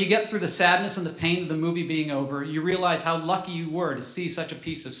 When you get through the sadness and the pain of the movie being over, you realize how lucky you were to see such a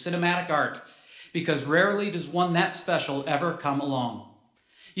piece of cinematic art, because rarely does one that special ever come along.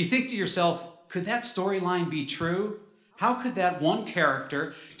 You think to yourself, could that storyline be true? How could that one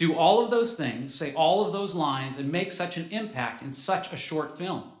character do all of those things, say all of those lines, and make such an impact in such a short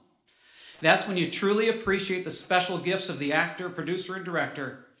film? That's when you truly appreciate the special gifts of the actor, producer, and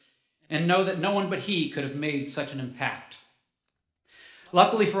director, and know that no one but he could have made such an impact.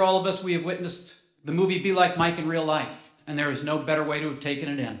 Luckily for all of us, we have witnessed the movie Be Like Mike in real life, and there is no better way to have taken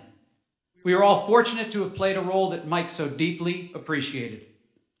it in. We are all fortunate to have played a role that Mike so deeply appreciated.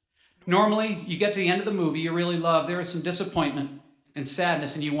 Normally, you get to the end of the movie you really love, there is some disappointment and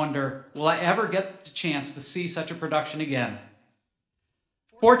sadness, and you wonder, will I ever get the chance to see such a production again?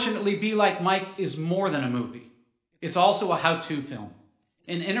 Fortunately, Be Like Mike is more than a movie. It's also a how-to film,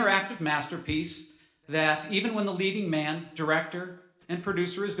 an interactive masterpiece that, even when the leading man, director, and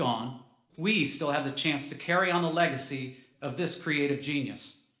producer is gone, we still have the chance to carry on the legacy of this creative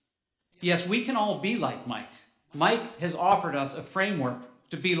genius. Yes, we can all be like Mike. Mike has offered us a framework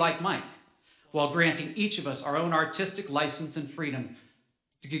to be like Mike, while granting each of us our own artistic license and freedom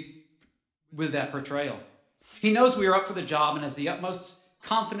to get with that portrayal. He knows we are up for the job and has the utmost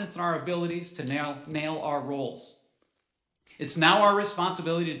confidence in our abilities to nail our roles. It's now our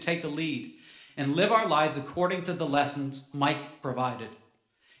responsibility to take the lead and live our lives according to the lessons Mike provided.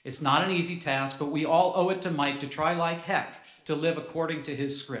 It's not an easy task, but we all owe it to Mike to try like heck to live according to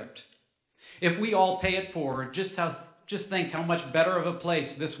his script. If we all pay it forward, just think how much better of a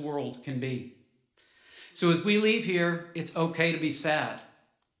place this world can be. So as we leave here, it's okay to be sad.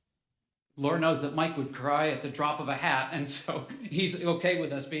 Lord knows that Mike would cry at the drop of a hat, and so he's okay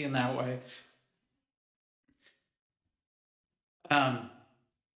with us being that way.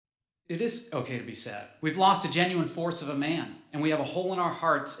 It is okay to be sad. We've lost a genuine force of a man, and we have a hole in our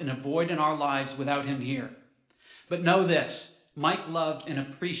hearts and a void in our lives without him here. But know this, Mike loved and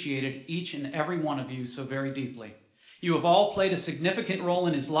appreciated each and every one of you so very deeply. You have all played a significant role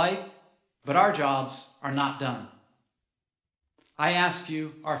in his life, but our jobs are not done. I ask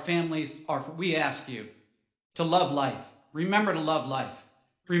you, we ask you to love life. Remember to love life.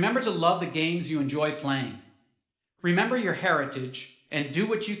 Remember to love the games you enjoy playing. Remember your heritage and do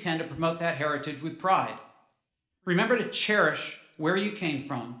what you can to promote that heritage with pride. Remember to cherish where you came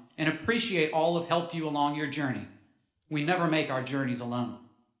from and appreciate all who have helped you along your journey. We never make our journeys alone.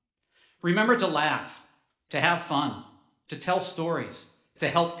 Remember to laugh, to have fun, to tell stories, to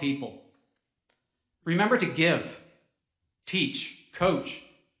help people. Remember to give, teach, coach,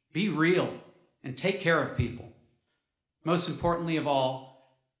 be real, and take care of people. Most importantly of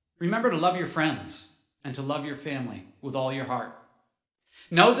all, remember to love your friends and to love your family with all your heart.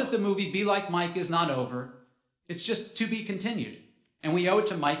 Know that the movie Be Like Mike is not over. It's just to be continued. And we owe it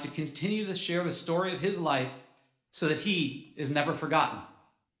to Mike to continue to share the story of his life so that he is never forgotten.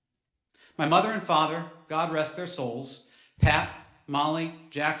 My mother and father, God rest their souls, Pat, Molly,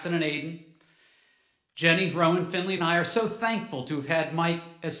 Jackson, and Aiden, Jenny, Rowan, Finley, and I are so thankful to have had Mike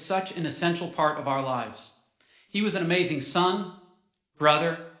as such an essential part of our lives. He was an amazing son,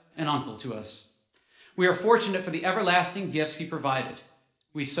 brother, and uncle to us. We are fortunate for the everlasting gifts he provided.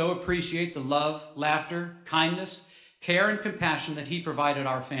 We so appreciate the love, laughter, kindness, care, and compassion that he provided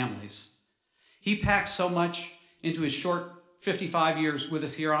our families. He packed so much into his short 55 years with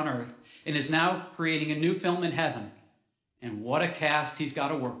us here on earth and is now creating a new film in heaven. And what a cast he's got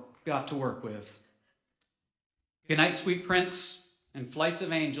to work with. Good night, sweet prince, and flights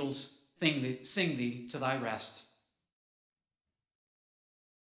of angels sing thee to thy rest.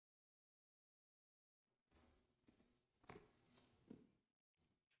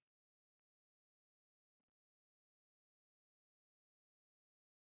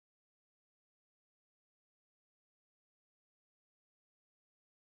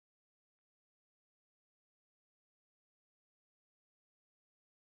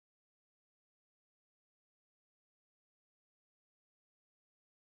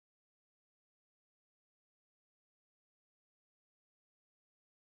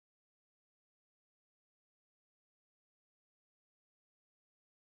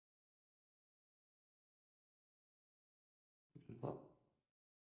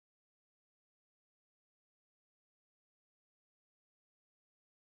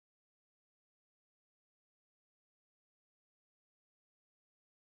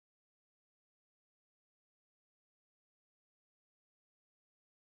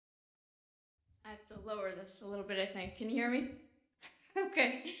 I have to lower this a little bit, I think. Can you hear me?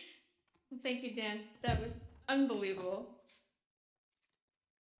 Okay. Well, thank you, Dan. That was unbelievable.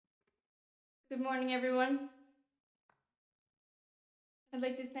 Good morning, everyone. I'd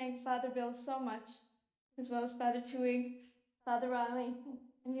like to thank Father Bill so much, as well as Father Tuig, Father Riley,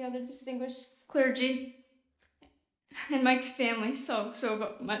 and the other distinguished clergy, and Mike's family so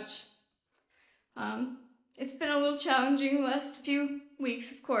much. It's been a little challenging the last few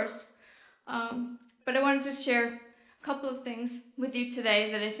weeks, of course. But I wanted to share a couple of things with you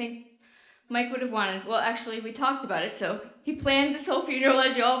today that I think Mike would have wanted. Well, actually, we talked about it, so he planned this whole funeral,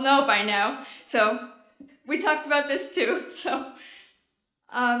 as you all know by now. So we talked about this too. So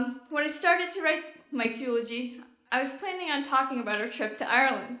when I started to write Mike's eulogy, I was planning on talking about our trip to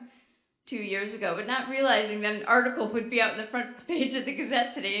Ireland years ago, but not realizing that an article would be out in the front page of the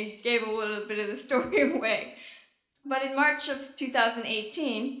Gazette today and gave a little bit of the story away. But in March of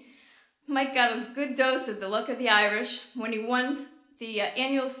 2018, Mike got a good dose of the luck of the Irish when he won the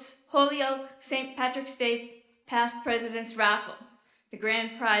annual Holyoke St. Patrick's Day Past President's Raffle, the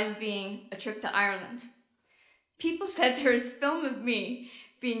grand prize being a trip to Ireland. People said there was film of me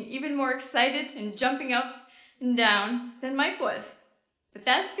being even more excited and jumping up and down than Mike was. But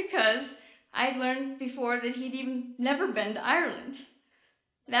that's because I'd learned before that he'd even never been to Ireland.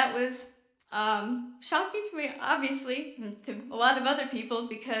 That was shocking to me, obviously, and to a lot of other people,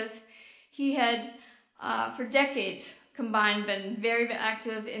 because he had, for decades combined, been very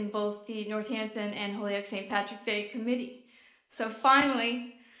active in both the Northampton and Holyoke St. Patrick's Day Committee. So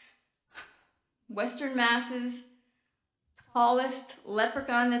finally, Western Mass's tallest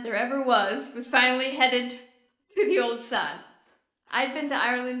leprechaun that there ever was finally headed to the old sod. I'd been to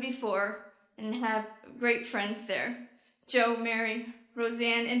Ireland before and have great friends there. Joe, Mary,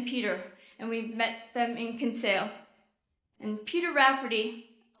 Roseanne, and Peter, and we met them in Kinsale. And Peter Rafferty,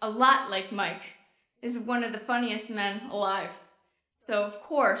 a lot like Mike, is one of the funniest men alive. So of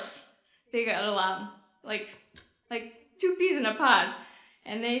course they got along like two peas in a pod.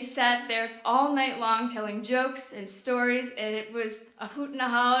 And they sat there all night long telling jokes and stories, and it was a hoot and a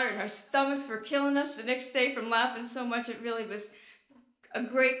holler, and our stomachs were killing us the next day from laughing so much. It really was a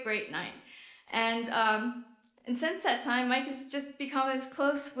great, great night. And since that time, Mike has just become as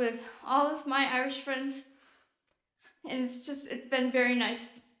close with all of my Irish friends, and it's been very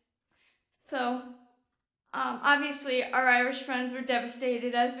nice. So, obviously, our Irish friends were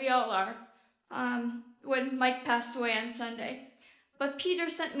devastated, as we all are, when Mike passed away on Sunday. But Peter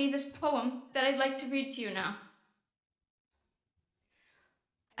sent me this poem that I'd like to read to you now.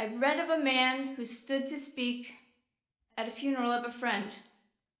 I've read of a man who stood to speak at a funeral of a friend.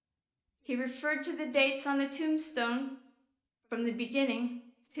 He referred to the dates on the tombstone from the beginning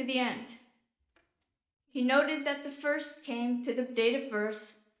to the end. He noted that the first came to the date of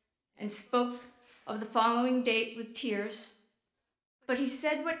birth and spoke of the following date with tears. But he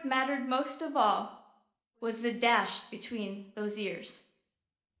said what mattered most of all was the dash between those years.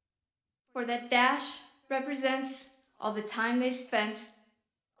 For that dash represents all the time they spent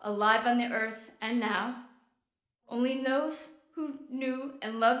alive on the earth, and now only those who knew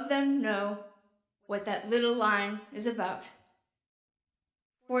and loved them know what that little line is about.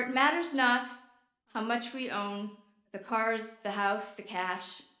 For it matters not how much we own, the cars, the house, the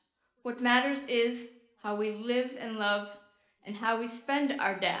cash. What matters is how we live and love and how we spend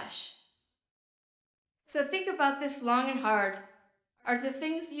our dash. So think about this long and hard. Are there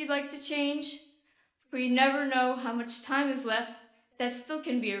things you'd like to change? For you never know how much time is left that still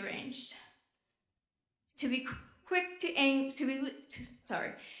can be arranged. To be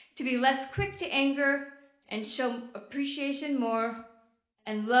less quick to anger and show appreciation more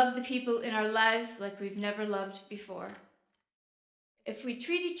and love the people in our lives like we've never loved before. If we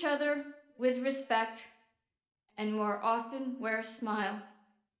treat each other with respect and more often wear a smile,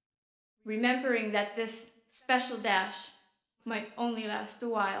 remembering that this special dash might only last a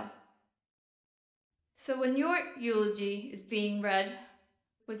while. So when your eulogy is being read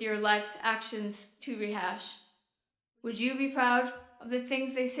with your life's actions to rehash, would you be proud of the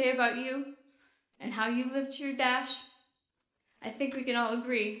things they say about you and how you lived your dash? I think we can all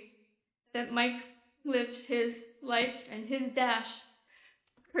agree that Mike lived his life and his dash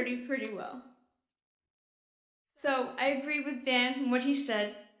pretty well. So I agree with Dan in what he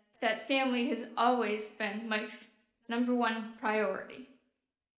said, that family has always been Mike's #1 priority.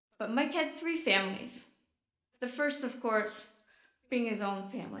 But Mike had 3 families. The first, of course, being his own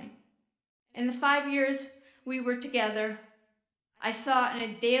family. In the 5 years we were together, I saw on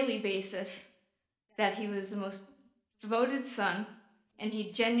a daily basis that he was the most devoted son, and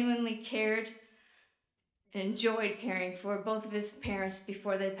he genuinely cared and enjoyed caring for both of his parents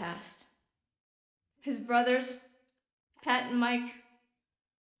before they passed. His brothers, Pat and Mike,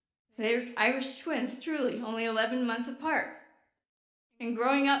 they're Irish twins, truly, only 11 months apart. And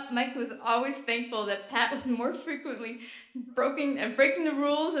growing up, Mike was always thankful that Pat was more frequently breaking the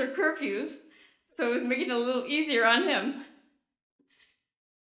rules or curfews, so it was making it a little easier on him.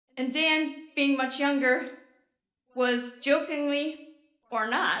 And Dan, being much younger, was jokingly, or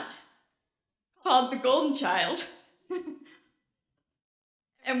not, called the golden child.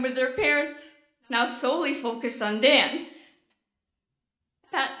 And with their parents now solely focused on Dan,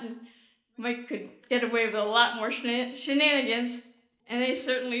 Pat and Mike could get away with a lot more shenanigans, and they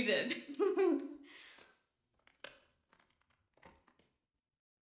certainly did.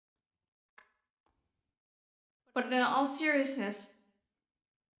 But in all seriousness,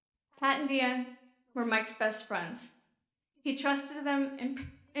 Pat and Dan were Mike's best friends. He trusted them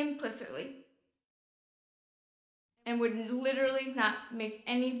implicitly and would literally not make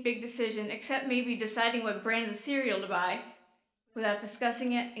any big decision except maybe deciding what brand of cereal to buy without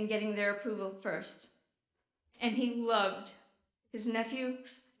discussing it and getting their approval first. And he loved his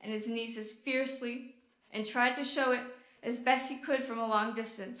nephews and his nieces fiercely and tried to show it as best he could from a long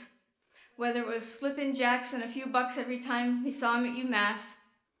distance, whether it was slipping Jackson a few bucks every time he saw him at UMass,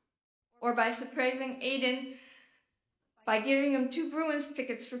 or by surprising Aiden by giving him 2 Bruins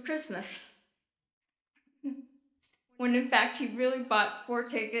tickets for Christmas, when in fact he really bought 4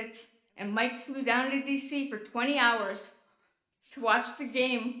 tickets, and Mike flew down to DC for 20 hours to watch the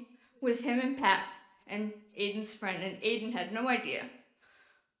game with him and Pat and Aiden's friend, and Aiden had no idea.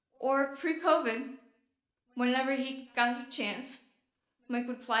 Or pre-COVID, whenever he got a chance, Mike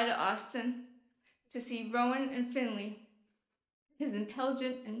would fly to Austin to see Rowan and Finley, his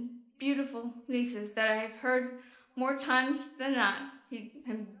intelligent and beautiful nieces that I have heard more times than not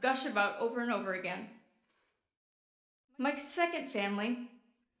him gush about over and over again. Mike's second family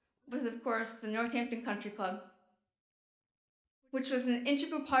was, of course, the Northampton Country Club, which was an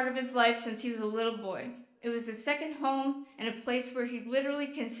integral part of his life since he was a little boy. It was his second home and a place where he literally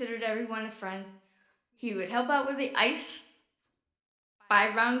considered everyone a friend. He would help out with the ice, buy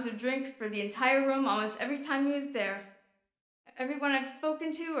rounds of drinks for the entire room almost every time he was there. Everyone I've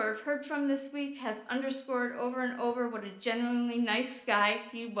spoken to or heard from this week has underscored over and over what a genuinely nice guy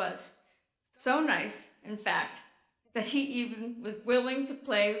he was. So nice, in fact, that he even was willing to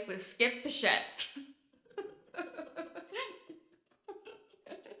play with Skip Bichette.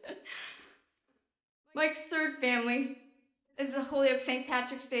 Mike's third family is the Holyoke St.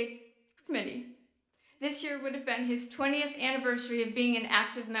 Patrick's Day Committee. This year would have been his 20th anniversary of being an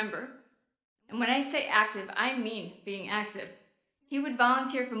active member. And when I say active, I mean being active. He would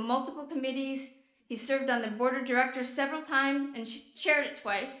volunteer for multiple committees. He served on the board of directors several times and chaired it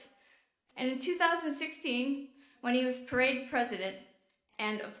twice. And in 2016, when he was parade president,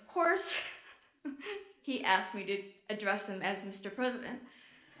 and of course, he asked me to address him as Mr. President.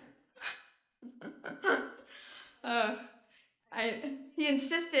 He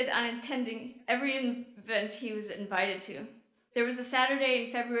insisted on attending every event he was invited to. There was a Saturday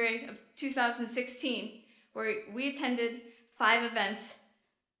in February of 2016 where we attended 5 events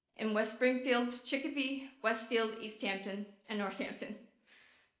in West Springfield, Chicopee, Westfield, East Hampton, and Northampton.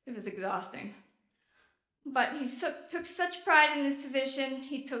 It was exhausting. But he took such pride in his position,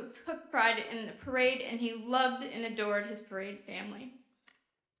 he took pride in the parade, and he loved and adored his parade family.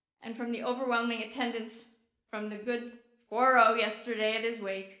 And from the overwhelming attendance from the good 4-0 yesterday at his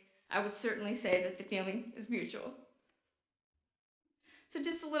wake, I would certainly say that the feeling is mutual. So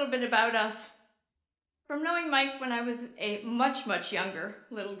just a little bit about us. From knowing Mike when I was a much, much younger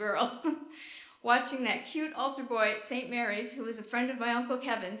little girl, watching that cute altar boy at St. Mary's, who was a friend of my Uncle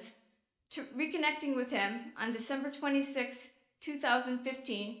Kevin's, to reconnecting with him on December 26,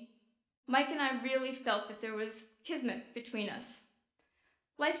 2015, Mike and I really felt that there was kismet between us.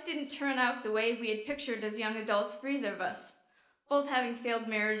 Life didn't turn out the way we had pictured as young adults for either of us, both having failed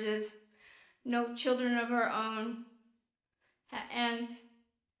marriages, no children of our own, and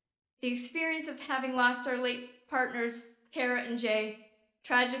the experience of having lost our late partners, Kara and Jay,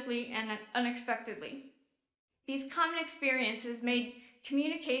 tragically and unexpectedly. These common experiences made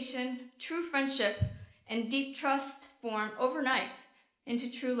communication, true friendship, and deep trust form overnight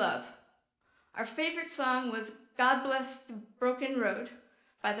into true love. Our favorite song was God Bless the Broken Road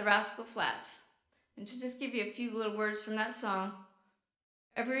by the Rascal Flatts. And to just give you a few little words from that song,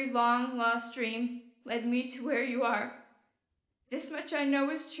 every long lost dream led me to where you are. This much I know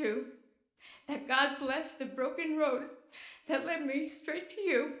is true, that God blessed the broken road that led me straight to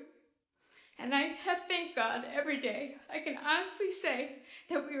you. And I have thanked God every day. I can honestly say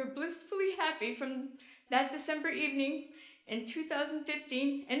that we were blissfully happy from that December evening in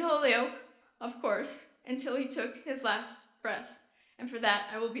 2015 in Holyoke, of course, until he took his last breath. And for that,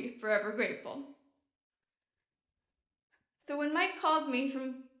 I will be forever grateful. So when Mike called me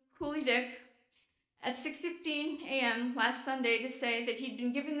from Cooley Dick at 6:15 a.m. last Sunday to say that he'd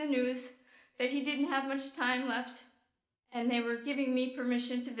been given the news that he didn't have much time left and they were giving me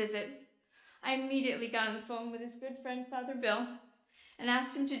permission to visit, I immediately got on the phone with his good friend Father Bill and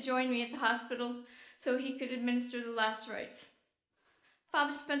asked him to join me at the hospital so he could administer the last rites.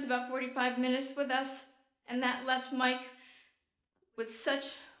 Father spent about 45 minutes with us, and that left Mike with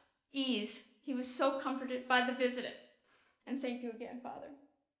such ease. He was so comforted by the visit. And thank you again, Father.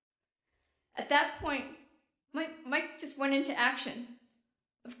 At that point, Mike just went into action.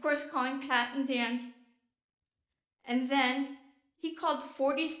 Of course, calling Pat and Dan. And then he called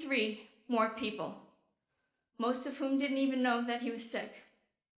 43 more people, most of whom didn't even know that he was sick.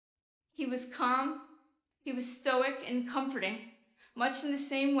 He was calm, he was stoic and comforting, much in the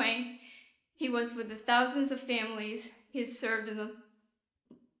same way he was with the thousands of families he has served in the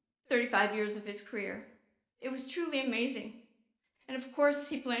 35 years of his career. It was truly amazing. And of course,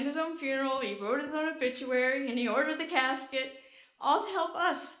 he planned his own funeral, he wrote his own obituary, and he ordered the casket, all to help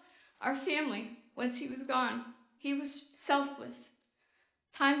us, our family, once he was gone. He was selfless.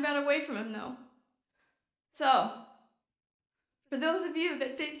 Time got away from him, though. So, for those of you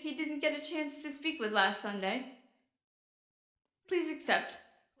that he didn't get a chance to speak with last Sunday, please accept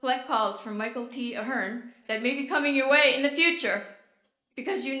collect calls from Michael T. Ahearn that may be coming your way in the future,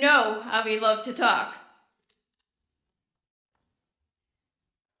 because you know how we love to talk.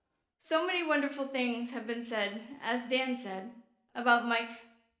 So many wonderful things have been said, as Dan said, about Mike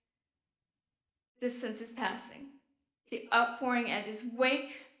since his passing. The outpouring at his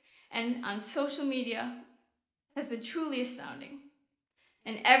wake and on social media has been truly astounding.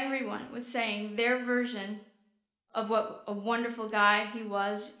 And everyone was saying their version of what a wonderful guy he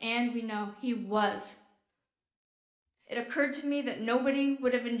was, and we know he was. It occurred to me that nobody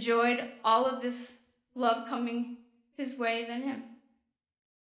would have enjoyed all of this love coming his way than him.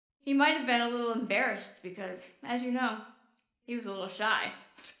 He might have been a little embarrassed because, as you know, he was a little shy.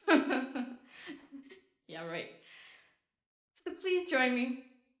 Yeah, right. So please join me,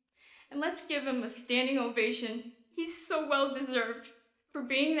 and let's give him a standing ovation. He's so well deserved for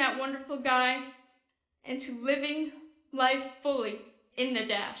being that wonderful guy and to living life fully in the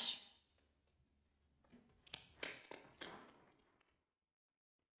dash.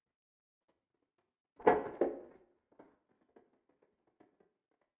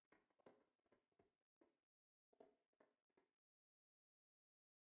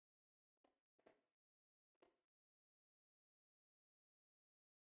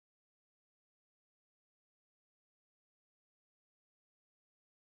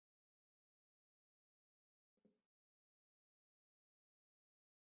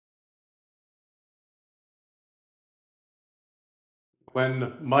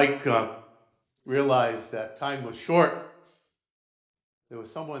 When Mike realized that time was short, there was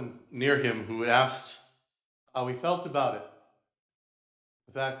someone near him who asked how he felt about it,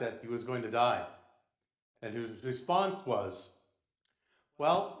 the fact that he was going to die. And his response was,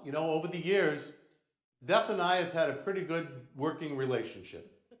 well, you know, over the years, Death and I have had a pretty good working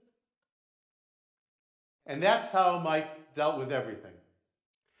relationship. And that's how Mike dealt with everything.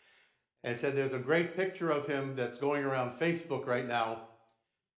 And said there's a great picture of him that's going around Facebook right now,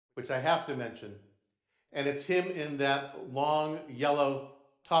 which I have to mention. And it's him in that long yellow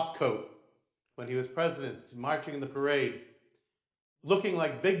top coat when he was president, marching in the parade, looking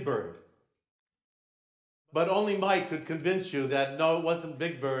like Big Bird. But only Mike could convince you that no, it wasn't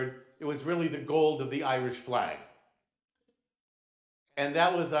Big Bird, it was really the gold of the Irish flag. And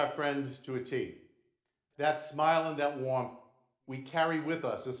that was our friend to a T. That smile and that warmth we carry with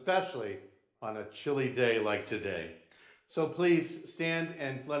us, especially on a chilly day like today. So please stand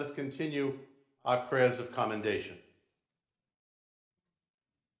and let us continue our prayers of commendation.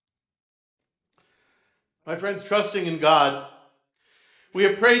 My friends, trusting in God, we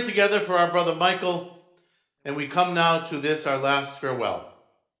have prayed together for our brother Michael, and we come now to this, our last farewell.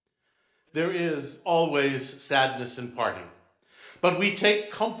 There is always sadness in parting, but we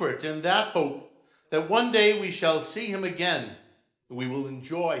take comfort in that hope that one day we shall see him again, and we will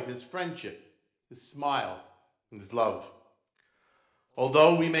enjoy his friendship, his smile, and his love.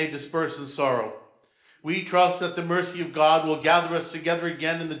 Although we may disperse in sorrow, we trust that the mercy of God will gather us together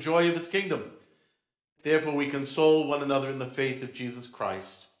again in the joy of his kingdom. Therefore, we console one another in the faith of Jesus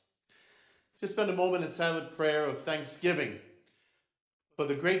Christ. Just spend a moment in silent prayer of thanksgiving for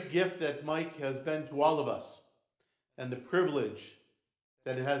the great gift that Mike has been to all of us and the privilege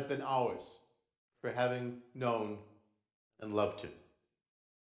that it has been ours for having known and loved him.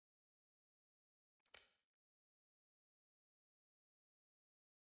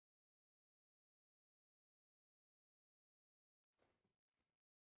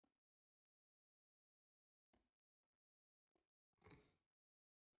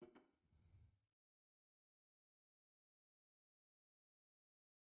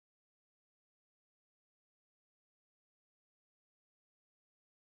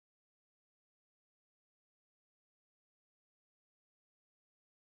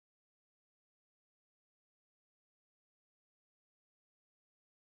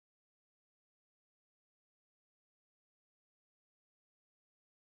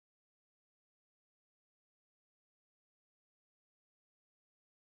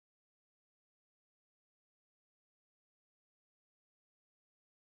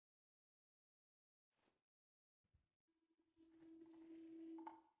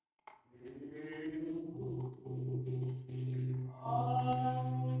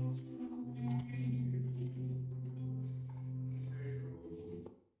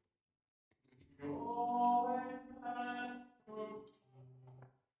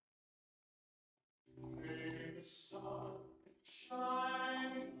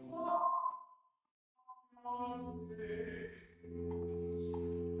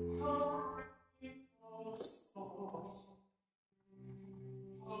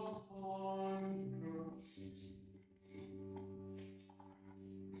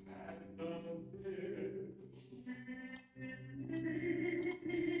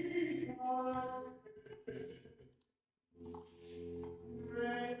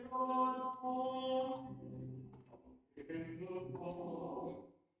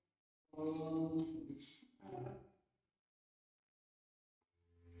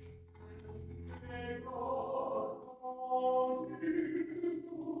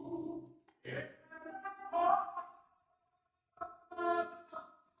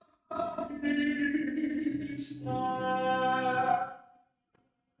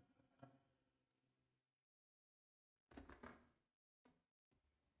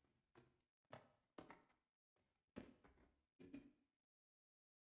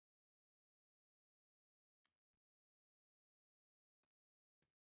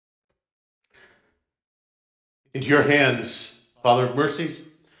 Into your hands, Father of mercies,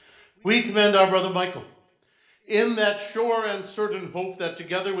 we commend our brother Michael, in that sure and certain hope that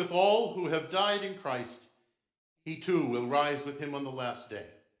together with all who have died in Christ, he too will rise with him on the last day.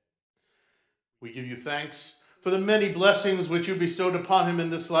 We give you thanks for the many blessings which you bestowed upon him in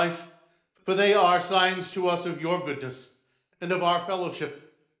this life, for they are signs to us of your goodness and of our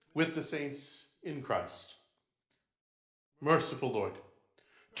fellowship with the saints in Christ. Merciful Lord,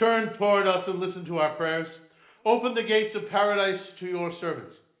 turn toward us and listen to our prayers. Open the gates of paradise to your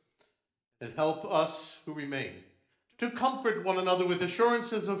servants, and help us who remain to comfort one another with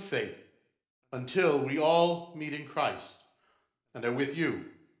assurances of faith until we all meet in Christ and are with you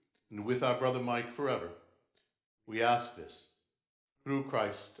and with our brother Mike forever. We ask this through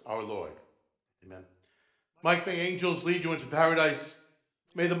Christ our Lord. Amen. Mike, may angels lead you into paradise.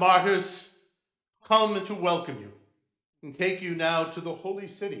 May the martyrs come to welcome you and take you now to the holy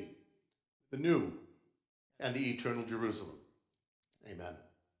city, the new and the eternal Jerusalem. Amen.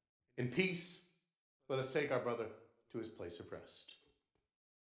 In peace, let us take our brother to his place of rest.